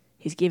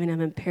 He's giving him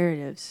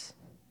imperatives.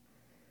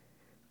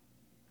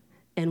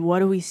 And what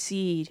do we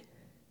see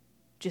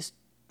just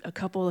a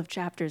couple of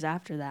chapters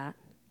after that?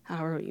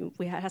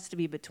 It has to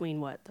be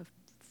between the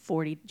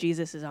 40,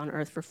 Jesus is on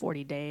earth for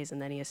 40 days, and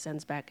then he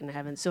ascends back into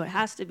heaven. So it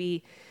has to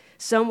be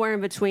somewhere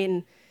in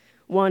between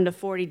 1 to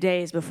 40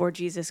 days before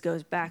Jesus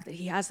goes back that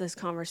he has this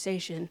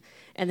conversation.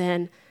 And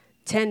then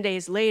 10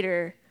 days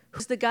later,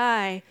 who's the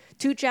guy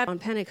 2 chapters on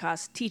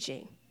Pentecost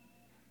teaching?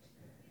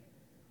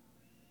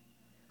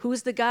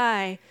 Who's the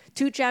guy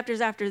 2 chapters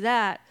after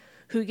that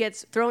who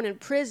gets thrown in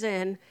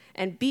prison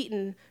and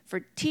beaten for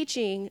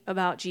teaching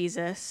about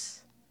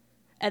Jesus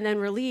and then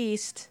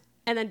released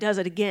and then does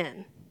it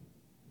again?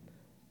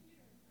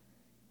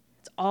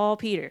 It's all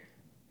Peter.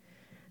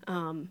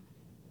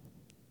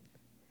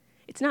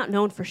 It's not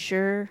known for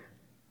sure,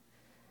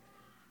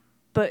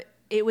 but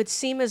it would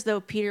seem as though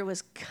Peter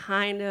was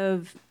kind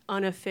of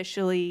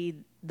unofficially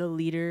the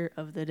leader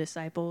of the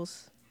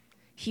disciples.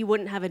 He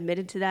wouldn't have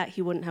admitted to that.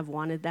 He wouldn't have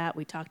wanted that.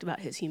 We talked about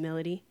his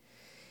humility.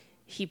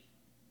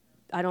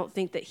 I don't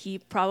think that he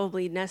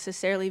probably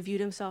necessarily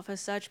viewed himself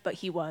as such, but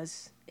he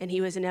was, and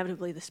he was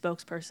inevitably the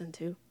spokesperson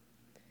too.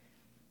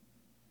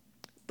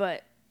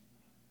 But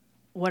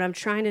what I'm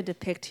trying to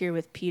depict here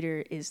with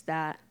Peter is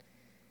that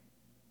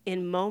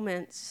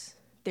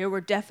there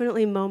were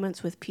definitely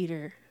moments with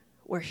Peter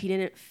where he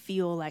didn't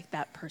feel like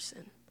that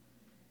person.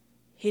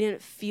 He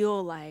didn't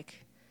feel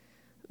like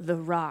the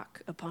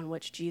rock upon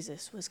which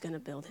Jesus was going to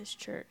build his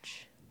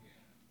church.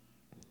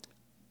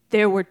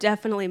 There were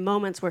definitely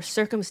moments where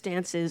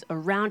circumstances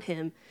around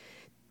him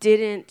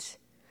didn't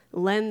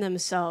lend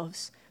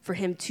themselves for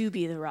him to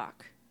be the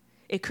rock.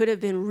 It could have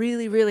been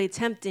really, really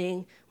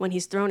tempting when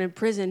he's thrown in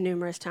prison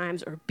numerous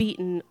times or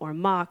beaten or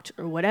mocked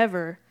or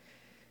whatever,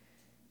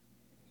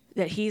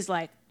 that he's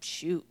like,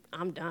 shoot,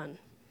 I'm done.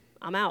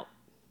 I'm out.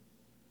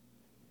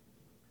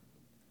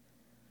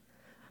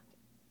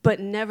 But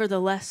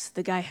nevertheless,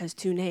 the guy has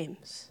 2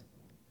 names.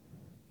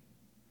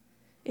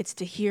 It's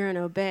to hear and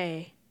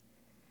obey,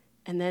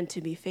 and then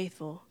to be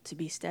faithful, to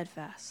be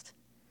steadfast,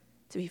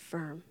 to be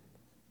firm.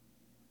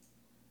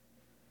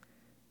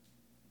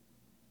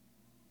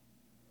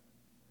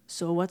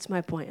 So what's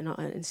my point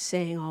in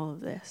saying all of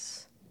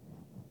this?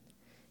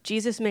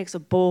 Jesus makes a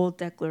bold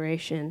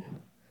declaration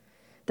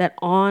that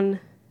on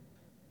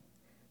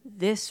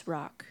this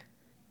rock,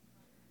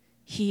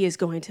 he is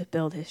going to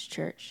build his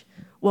church.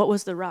 What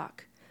was the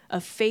rock? A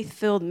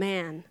faith-filled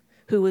man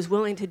who was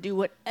willing to do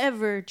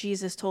whatever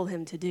Jesus told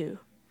him to do.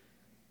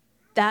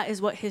 That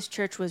is what his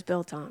church was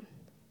built on.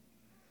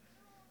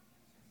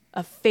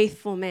 A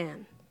faithful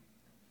man.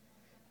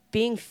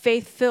 Being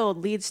faith-filled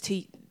leads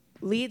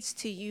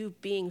to you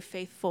being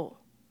faithful.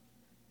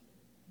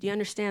 Do you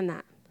understand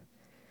that?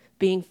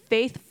 Being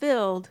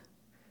faith-filled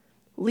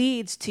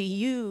leads to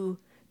you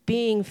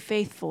being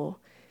faithful.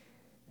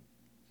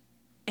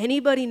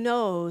 Anybody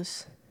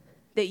knows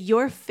that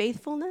your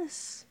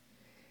faithfulness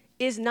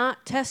is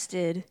not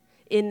tested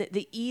in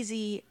the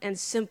easy and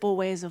simple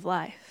ways of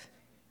life.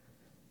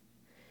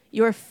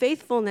 Your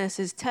faithfulness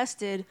is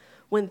tested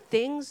when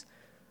things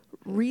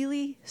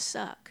really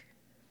suck.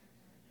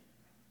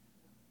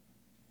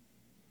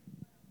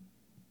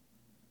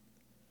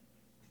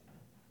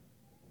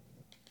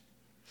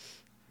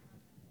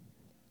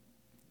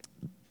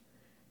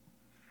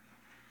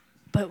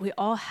 But we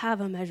all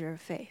have a measure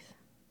of faith.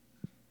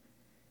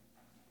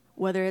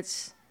 Whether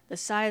it's the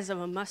size of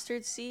a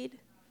mustard seed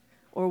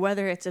or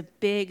whether it's a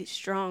big,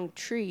 strong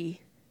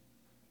tree,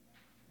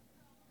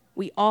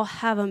 We all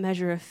have a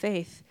measure of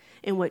faith.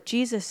 And what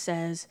Jesus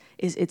says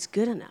is it's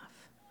good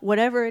enough,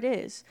 whatever it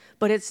is.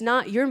 But it's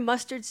not your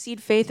mustard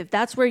seed faith. If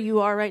that's where you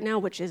are right now,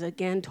 which is,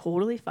 again,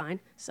 totally fine.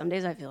 Some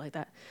days I feel like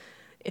that.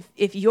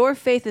 If your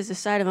faith is the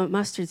size of a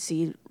mustard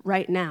seed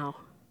right now,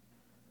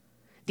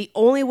 the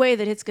only way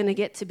that it's going to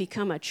get to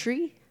become a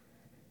tree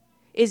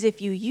is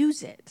if you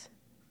use it.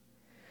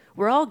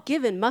 We're all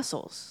given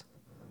muscles,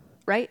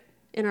 right,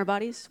 in our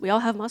bodies. We all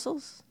have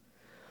muscles.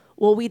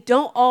 Well, we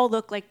don't all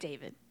look like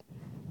David.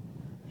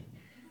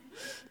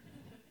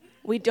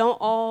 We don't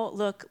all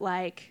look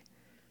like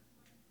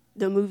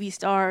the movie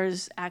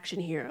stars, action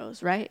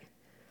heroes, right?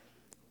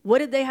 What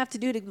did they have to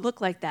do to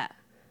look like that?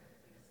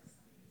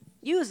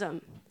 Use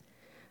them.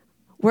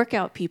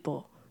 Workout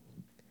people.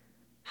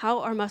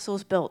 How are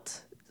muscles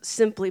built?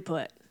 Simply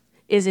put,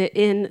 is it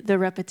in the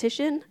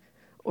repetition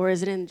or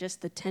is it in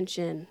just the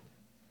tension?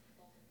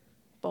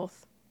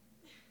 Both.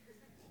 You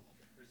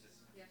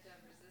have to have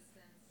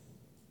resistance,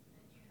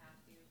 and you have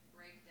to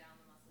break down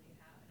the muscle you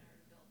have in order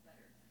to build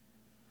better.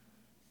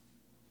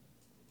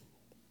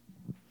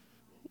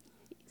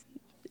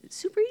 It's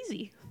super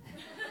easy.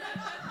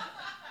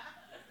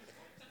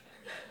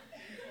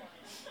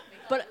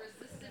 But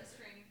Resistance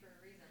training for a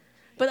reason.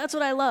 But that's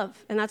what I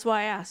love, and that's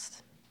why I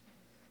asked.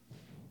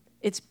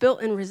 It's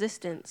built in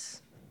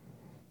resistance.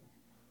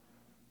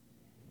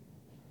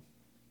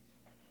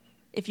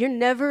 If you're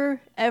never,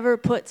 ever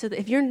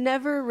if you're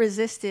never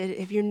resisted,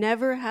 if you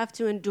never have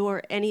to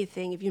endure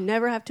anything, if you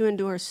never have to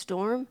endure a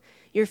storm,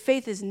 your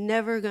faith is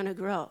never going to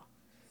grow.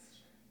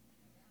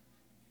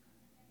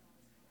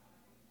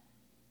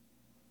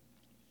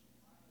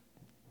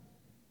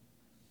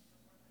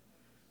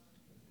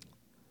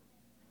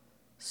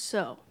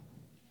 So,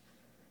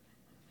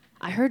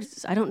 I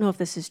don't know if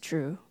this is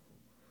true,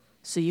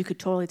 so you could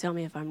totally tell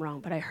me if I'm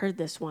wrong, but I heard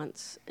this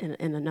once in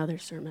another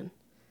sermon,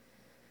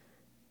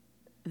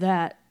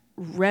 that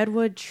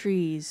redwood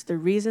trees, the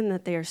reason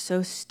that they are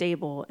so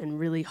stable and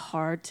really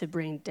hard to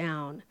bring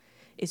down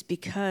is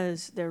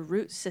because their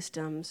root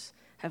systems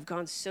have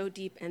gone so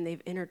deep and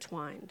they've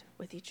intertwined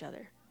with each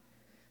other.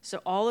 So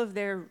all of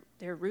their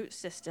root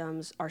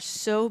systems are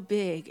so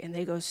big and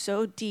they go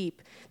so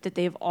deep that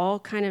they've all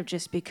kind of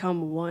just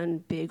become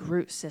one big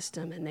root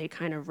system and they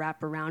kind of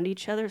wrap around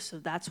each other. So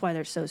that's why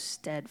they're so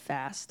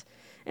steadfast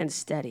and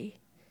steady.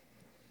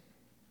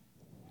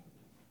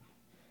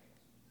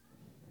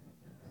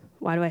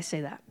 Why do I say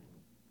that?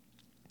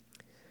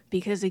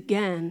 Because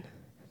again,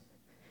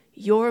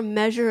 your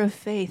measure of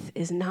faith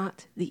is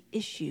not the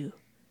issue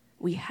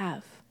we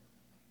have.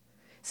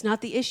 It's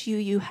not the issue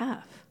you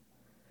have.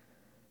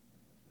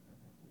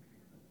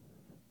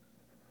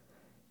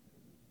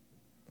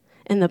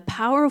 And the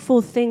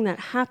powerful thing that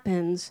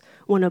happens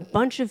when a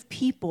bunch of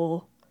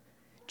people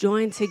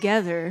join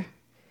together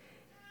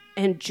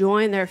and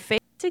join their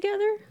faith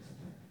together,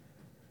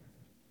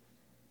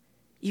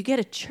 you get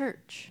a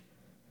church.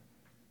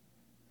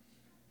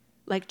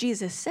 Like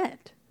Jesus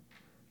said.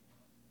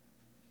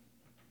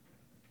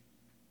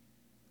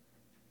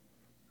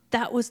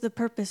 That was the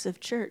purpose of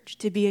church,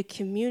 to be a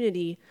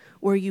community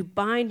where you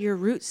bind your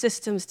root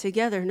systems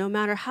together no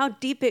matter how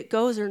deep it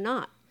goes or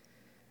not.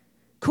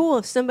 Cool,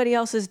 if somebody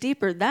else is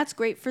deeper, that's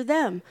great for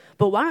them.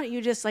 But why don't you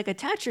just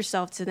attach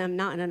yourself to them,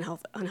 not in an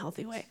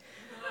unhealthy way.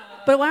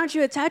 But why don't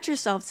you attach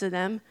yourself to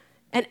them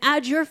and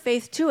add your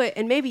faith to it,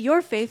 and maybe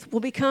your faith will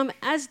become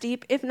as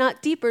deep, if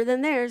not deeper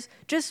than theirs,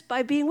 just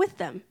by being with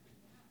them.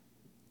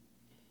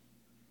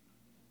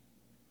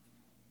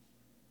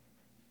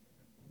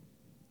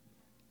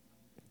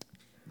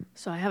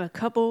 So I have a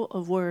couple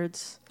of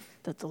words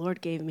that the Lord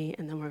gave me,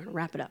 and then we're going to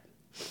wrap it up.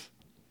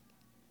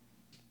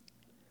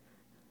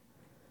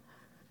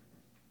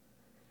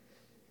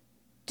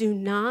 Do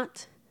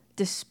not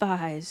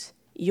despise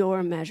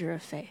your measure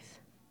of faith.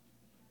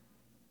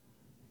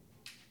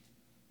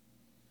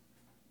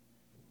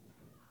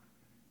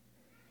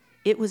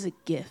 It was a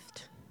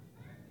gift.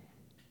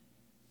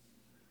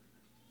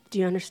 Do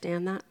you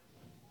understand that?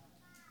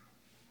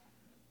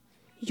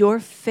 Your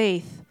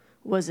faith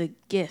was a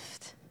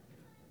gift.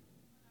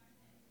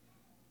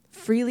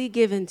 Freely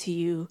given to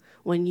you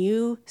when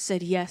you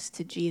said yes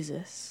to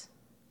Jesus.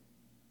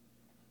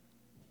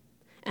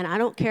 And I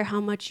don't care how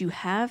much you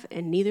have,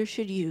 and neither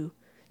should you.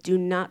 Do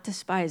not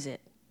despise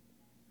it.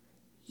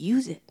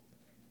 Use it.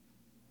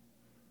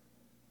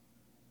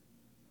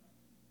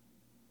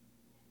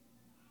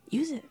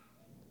 Use it.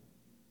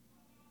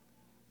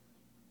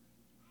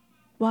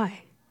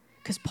 Why?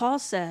 Because Paul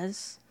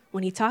says,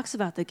 when he talks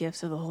about the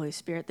gifts of the Holy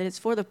Spirit, that it's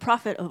for the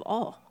profit of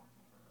all.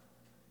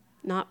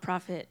 Not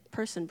profit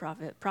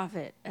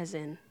as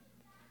in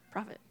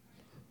profit.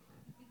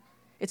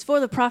 It's for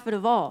the profit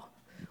of all.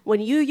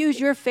 When you use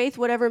your faith,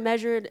 whatever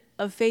measure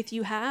of faith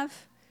you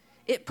have,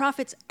 it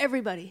profits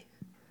everybody.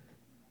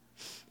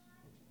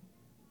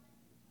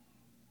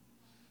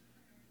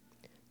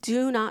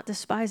 Do not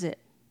despise it.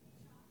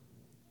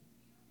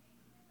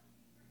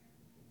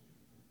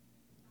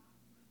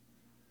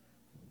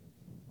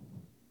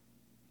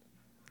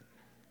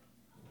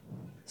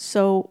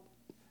 So,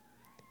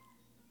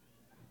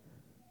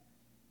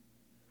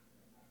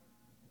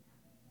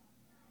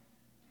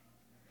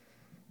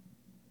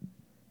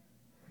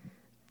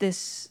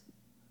 this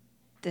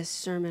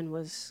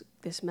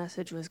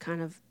message was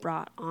kind of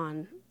brought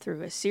on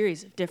through a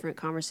series of different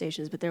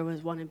conversations, but there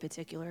was one in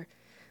particular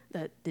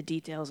that the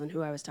details and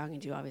who I was talking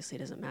to obviously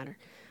doesn't matter.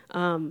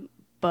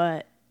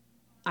 But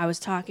I was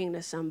talking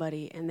to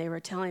somebody and they were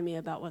telling me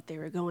about what they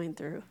were going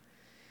through.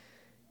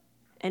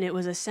 And it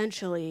was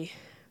essentially,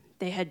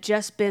 they had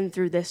just been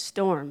through this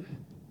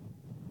storm,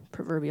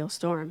 proverbial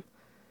storm,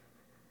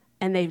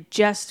 and they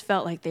just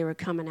felt like they were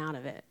coming out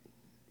of it.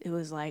 It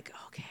was like,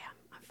 okay,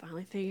 I'm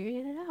finally figuring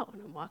it out,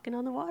 and I'm walking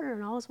on the water,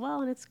 and all is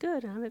well, and it's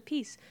good, and I'm at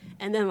peace.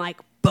 And then, like,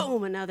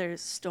 boom, another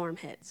storm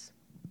hits.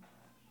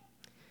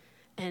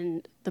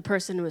 And the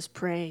person was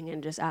praying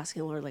and just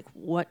asking the Lord, like,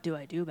 what do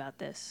I do about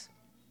this?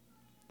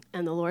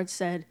 And the Lord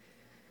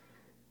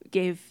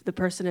gave the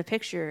person a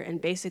picture,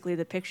 and basically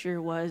the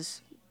picture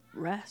was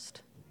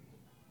rest.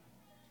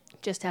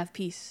 Just have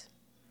peace.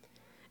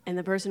 And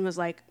the person was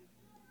like,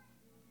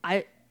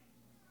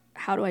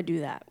 how do I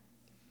do that?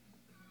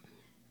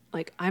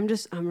 Like, I'm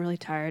really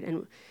tired.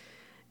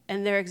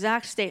 And their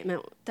exact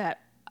statement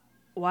that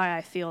why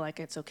I feel like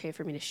it's okay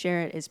for me to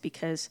share it is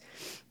because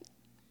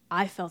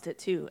I felt it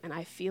too, and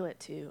I feel it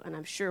too, and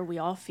I'm sure we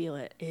all feel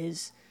it,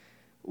 is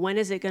when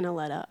is it going to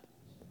let up?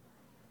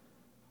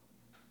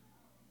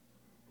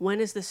 When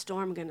is the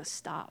storm going to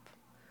stop?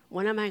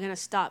 When am I going to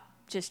stop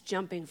just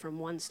jumping from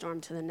one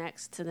storm to the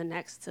next, to the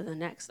next, to the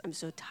next? I'm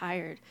so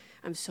tired.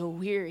 I'm so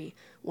weary.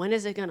 When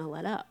is it going to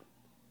let up?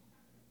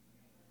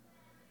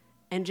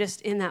 And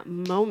just in that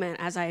moment,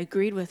 as I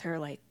agreed with her,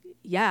 like,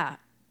 yeah,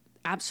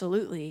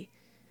 absolutely,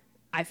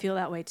 I feel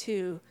that way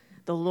too,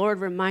 the Lord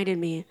reminded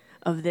me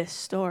of this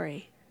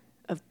story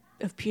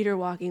of Peter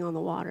walking on the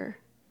water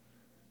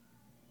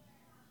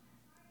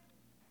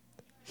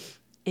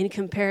in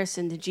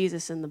comparison to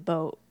Jesus in the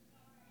boat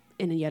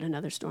in yet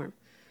another storm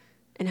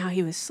and how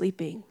he was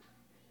sleeping.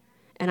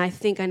 And I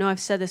know I've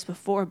said this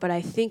before, but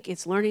I think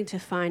it's learning to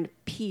find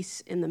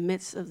peace in the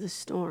midst of the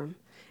storm.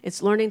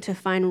 It's learning to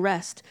find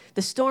rest.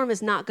 The storm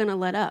is not going to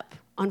let up.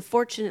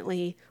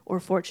 Unfortunately, or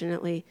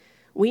fortunately,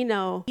 we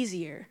know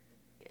easier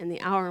in the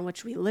hour in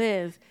which we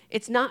live,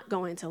 it's not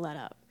going to let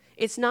up.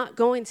 It's not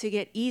going to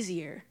get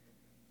easier.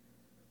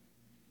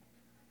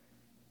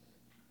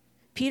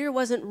 Peter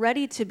wasn't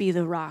ready to be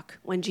the rock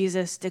when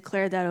Jesus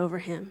declared that over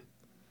him.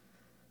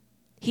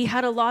 He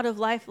had a lot of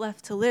life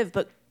left to live,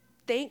 but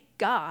thank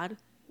God,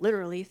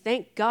 literally,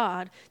 thank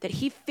God that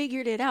he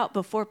figured it out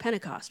before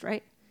Pentecost,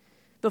 right?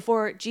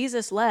 Before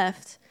Jesus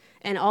left,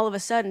 and all of a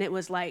sudden it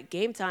was like,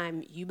 game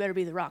time, you better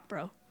be the rock,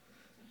 bro.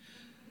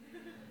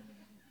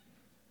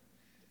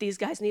 These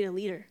guys need a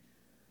leader.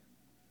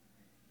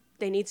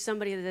 They need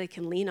somebody that they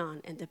can lean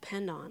on and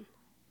depend on.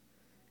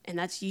 And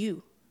that's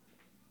you.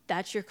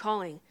 That's your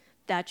calling.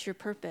 That's your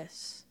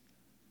purpose.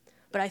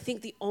 But I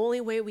think the only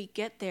way we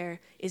get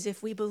there is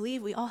if we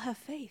believe we all have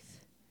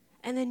faith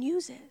and then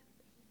use it.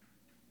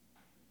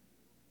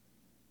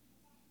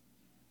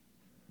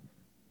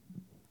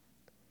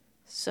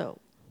 So,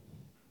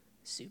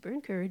 super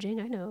encouraging,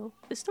 I know.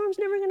 The storm's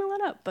never going to let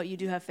up, but you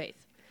do have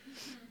faith.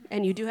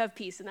 And you do have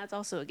peace, and that's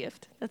also a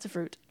gift. That's a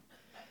fruit.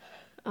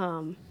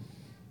 But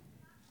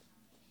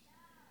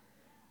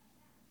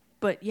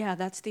yeah,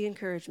 that's the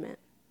encouragement.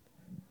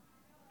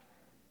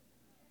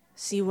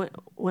 See,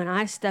 when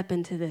I step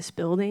into this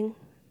building,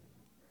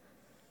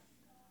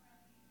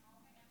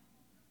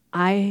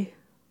 I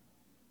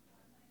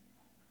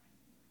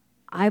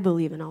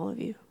believe in all of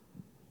you.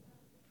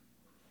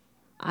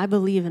 I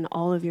believe in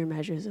all of your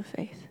measures of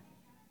faith.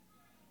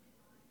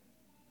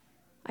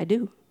 I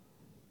do.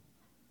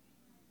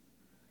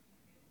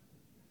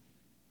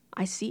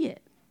 I see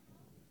it.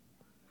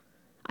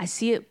 I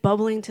see it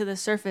bubbling to the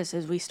surface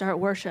as we start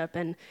worship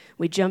and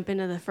we jump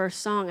into the first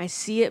song. I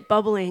see it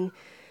bubbling,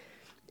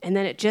 and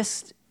then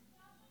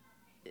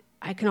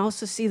I can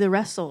also see the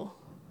wrestle.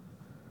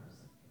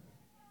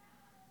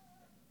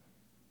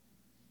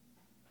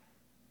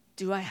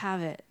 Do I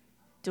have it?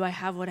 Do I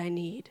have what I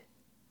need?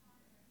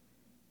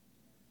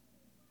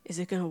 Is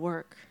it going to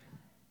work?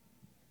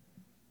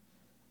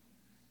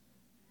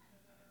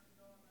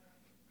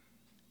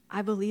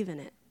 I believe in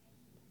it.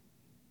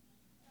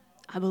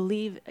 I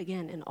believe,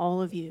 again, in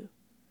all of you.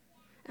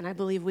 And I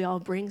believe we all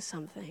bring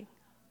something.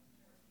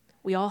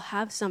 We all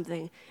have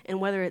something. And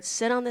whether it's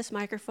said on this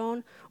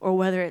microphone or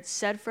whether it's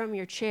said from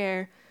your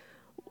chair,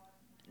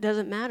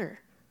 doesn't matter.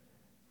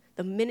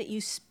 The minute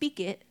you speak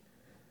it,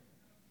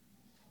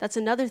 that's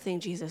another thing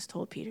Jesus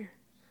told Peter.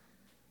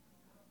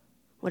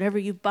 Whatever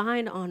you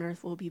bind on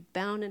earth will be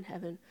bound in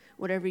heaven.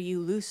 Whatever you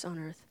loose on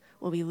earth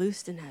will be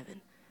loosed in heaven.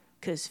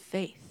 Because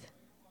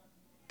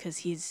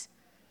he's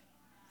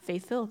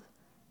faith-filled.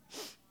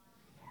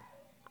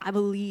 I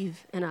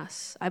believe in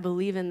us. I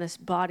believe in this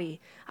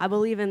body. I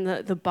believe in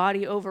the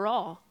body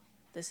overall.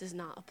 This is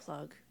not a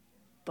plug,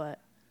 but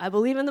I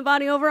believe in the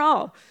body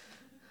overall.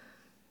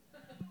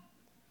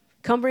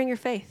 Come bring your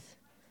faith.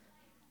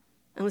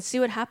 And let's see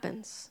what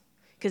happens.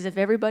 Because if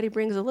everybody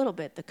brings a little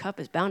bit, the cup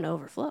is bound to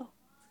overflow.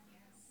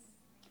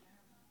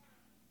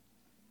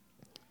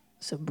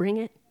 So bring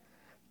it,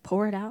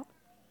 pour it out.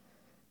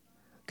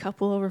 cup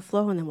will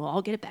overflow, and then we'll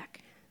all get it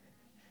back.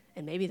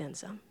 And maybe then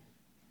some.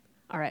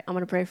 All right, I'm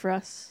going to pray for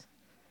us.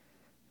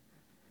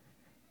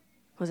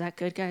 Was that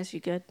good, guys? You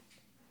good?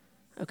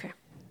 Okay.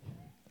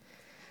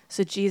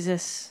 So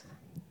Jesus,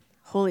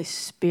 Holy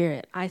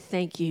Spirit, I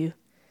thank you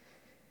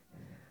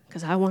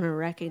because I want to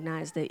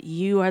recognize that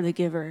you are the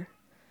giver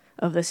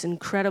of this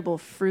incredible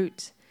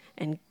fruit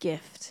and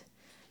gift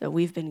that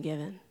we've been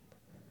given.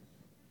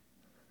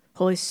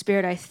 Holy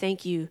Spirit, I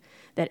thank you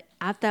that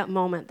at that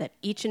moment that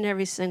each and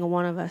every single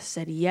one of us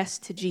said yes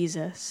to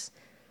Jesus,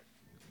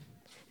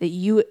 that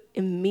you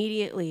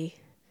immediately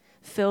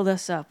filled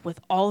us up with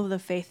all of the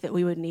faith that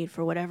we would need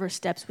for whatever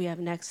steps we have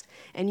next,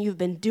 and you've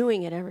been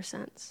doing it ever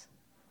since.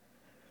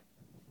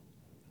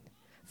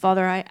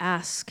 Father, I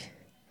ask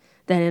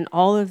that in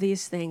all of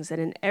these things, that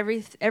in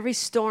every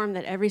storm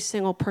that every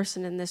single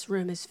person in this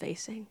room is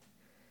facing,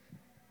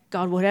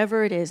 God,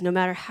 whatever it is, no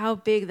matter how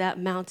big that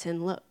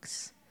mountain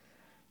looks,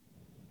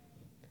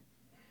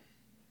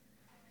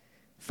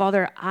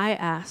 Father, I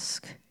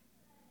ask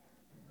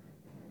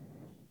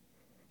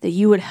that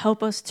you would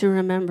help us to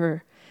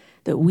remember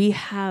that we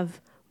have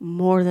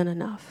more than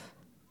enough.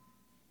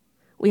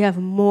 We have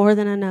more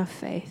than enough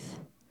faith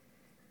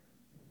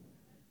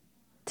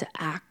to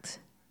act,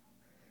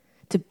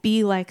 to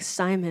be like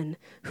Simon,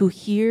 who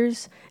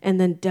hears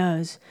and then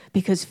does,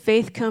 because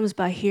faith comes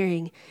by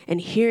hearing, and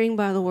hearing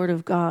by the word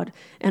of God.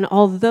 And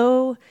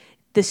although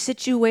the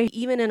situation,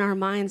 even in our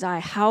mind's eye,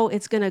 how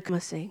it's going to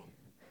come,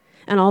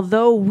 and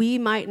although we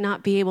might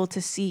not be able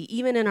to see,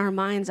 even in our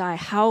mind's eye,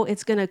 how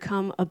it's going to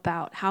come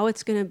about, how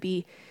it's going to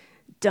be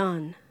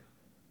done,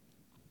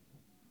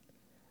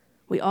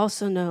 we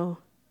also know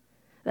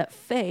that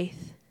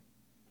faith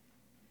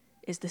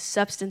is the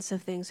substance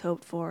of things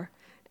hoped for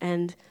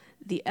and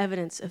the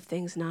evidence of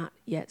things not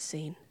yet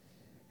seen.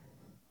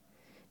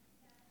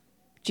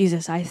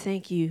 Jesus, I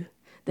thank you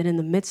that in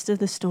the midst of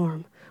the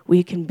storm,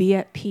 we can be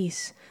at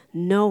peace,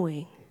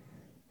 knowing,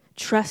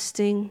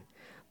 trusting,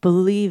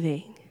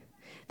 believing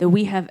that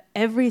we have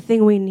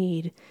everything we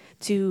need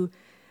to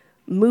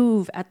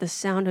move at the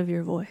sound of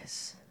your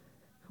voice.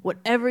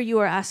 Whatever you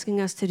are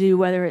asking us to do,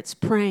 whether it's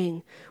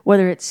praying,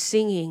 whether it's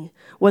singing,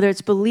 whether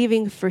it's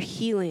believing for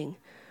healing,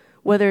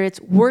 whether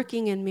it's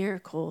working in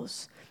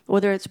miracles,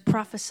 whether it's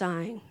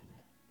prophesying,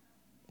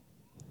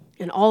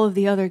 and all of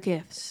the other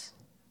gifts,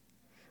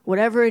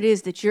 whatever it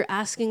is that you're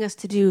asking us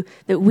to do,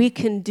 that we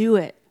can do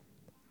it.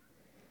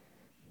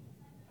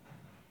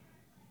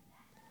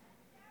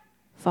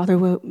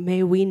 Father,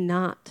 may we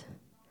not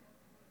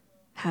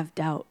have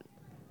doubt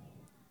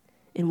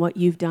in what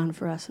you've done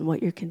for us and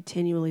what you're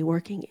continually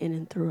working in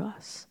and through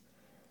us.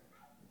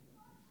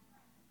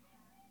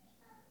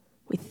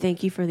 We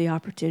thank you for the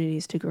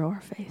opportunities to grow our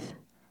faith.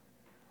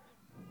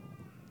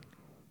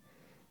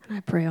 And I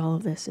pray all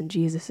of this in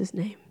Jesus'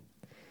 name.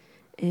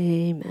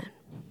 Amen.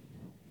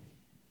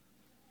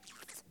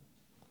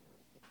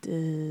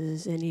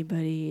 Does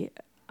anybody,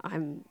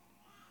 I'm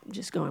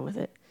just going with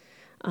it,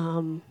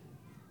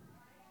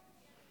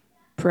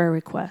 prayer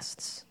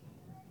requests?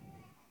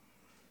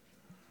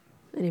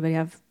 Anybody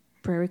have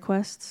prayer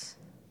requests?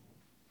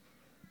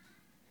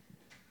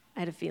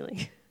 I had a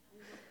feeling.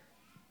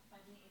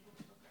 Finally able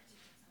to book our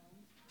tickets home.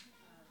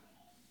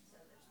 So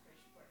there's prayer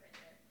support right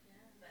there.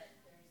 But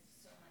there's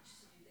so much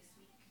to do this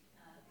week.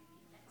 We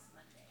leave next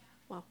Monday.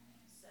 Wow.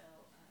 So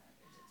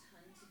there's a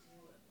ton to do,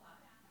 a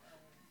lot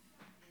of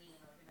cleaning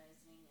and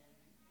organizing and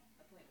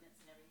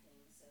appointments and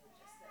everything. So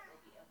just that we'll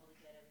be able to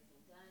get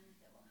everything done,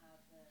 that we'll have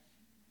the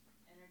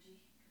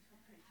energy, because we're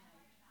pretty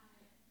tired.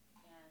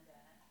 And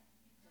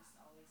just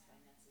always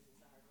finances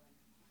is a hard one.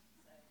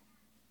 So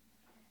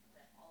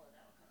that all of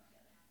that will come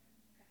together.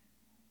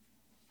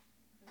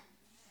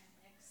 And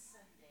next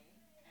Sunday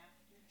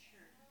after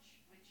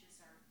church, which is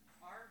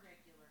our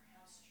regular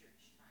house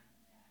church time,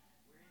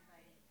 we're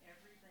inviting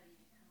everybody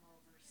to come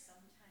over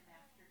sometime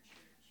after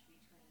church,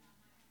 between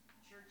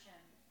church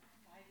and